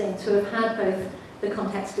interesting to have had both the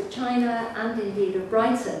context of China and indeed of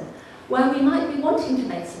Brighton, where we might be wanting to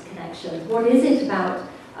make some connections. What is it about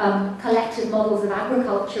collective models of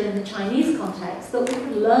agriculture in the Chinese context that we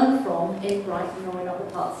could learn from in Brighton or in other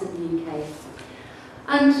parts of the UK?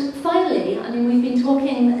 And finally, I mean, we've been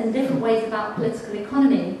talking in different ways about political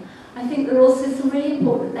economy. I think there are also some really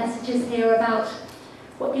important messages here about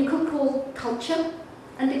what you could call culture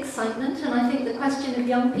and excitement. And I think the question of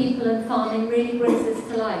young people and farming really brings this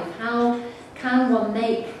to life. How can one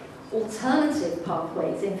make alternative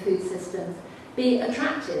pathways in food systems be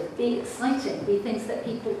attractive, be exciting, be things that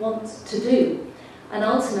people want to do? And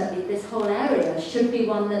ultimately, this whole area should be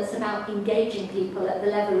one that's about engaging people at the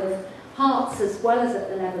level of hearts as well as at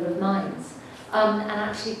the level of minds, and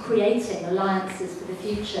actually creating alliances for the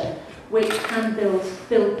future which can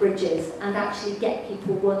build bridges and actually get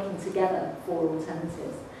people working together for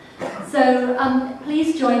alternatives. So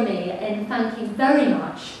please join me in thanking very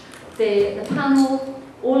much the panel,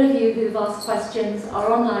 all of you who've asked questions,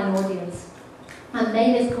 our online audience, and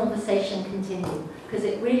may this conversation continue, because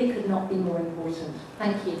it really could not be more important.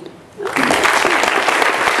 Thank you.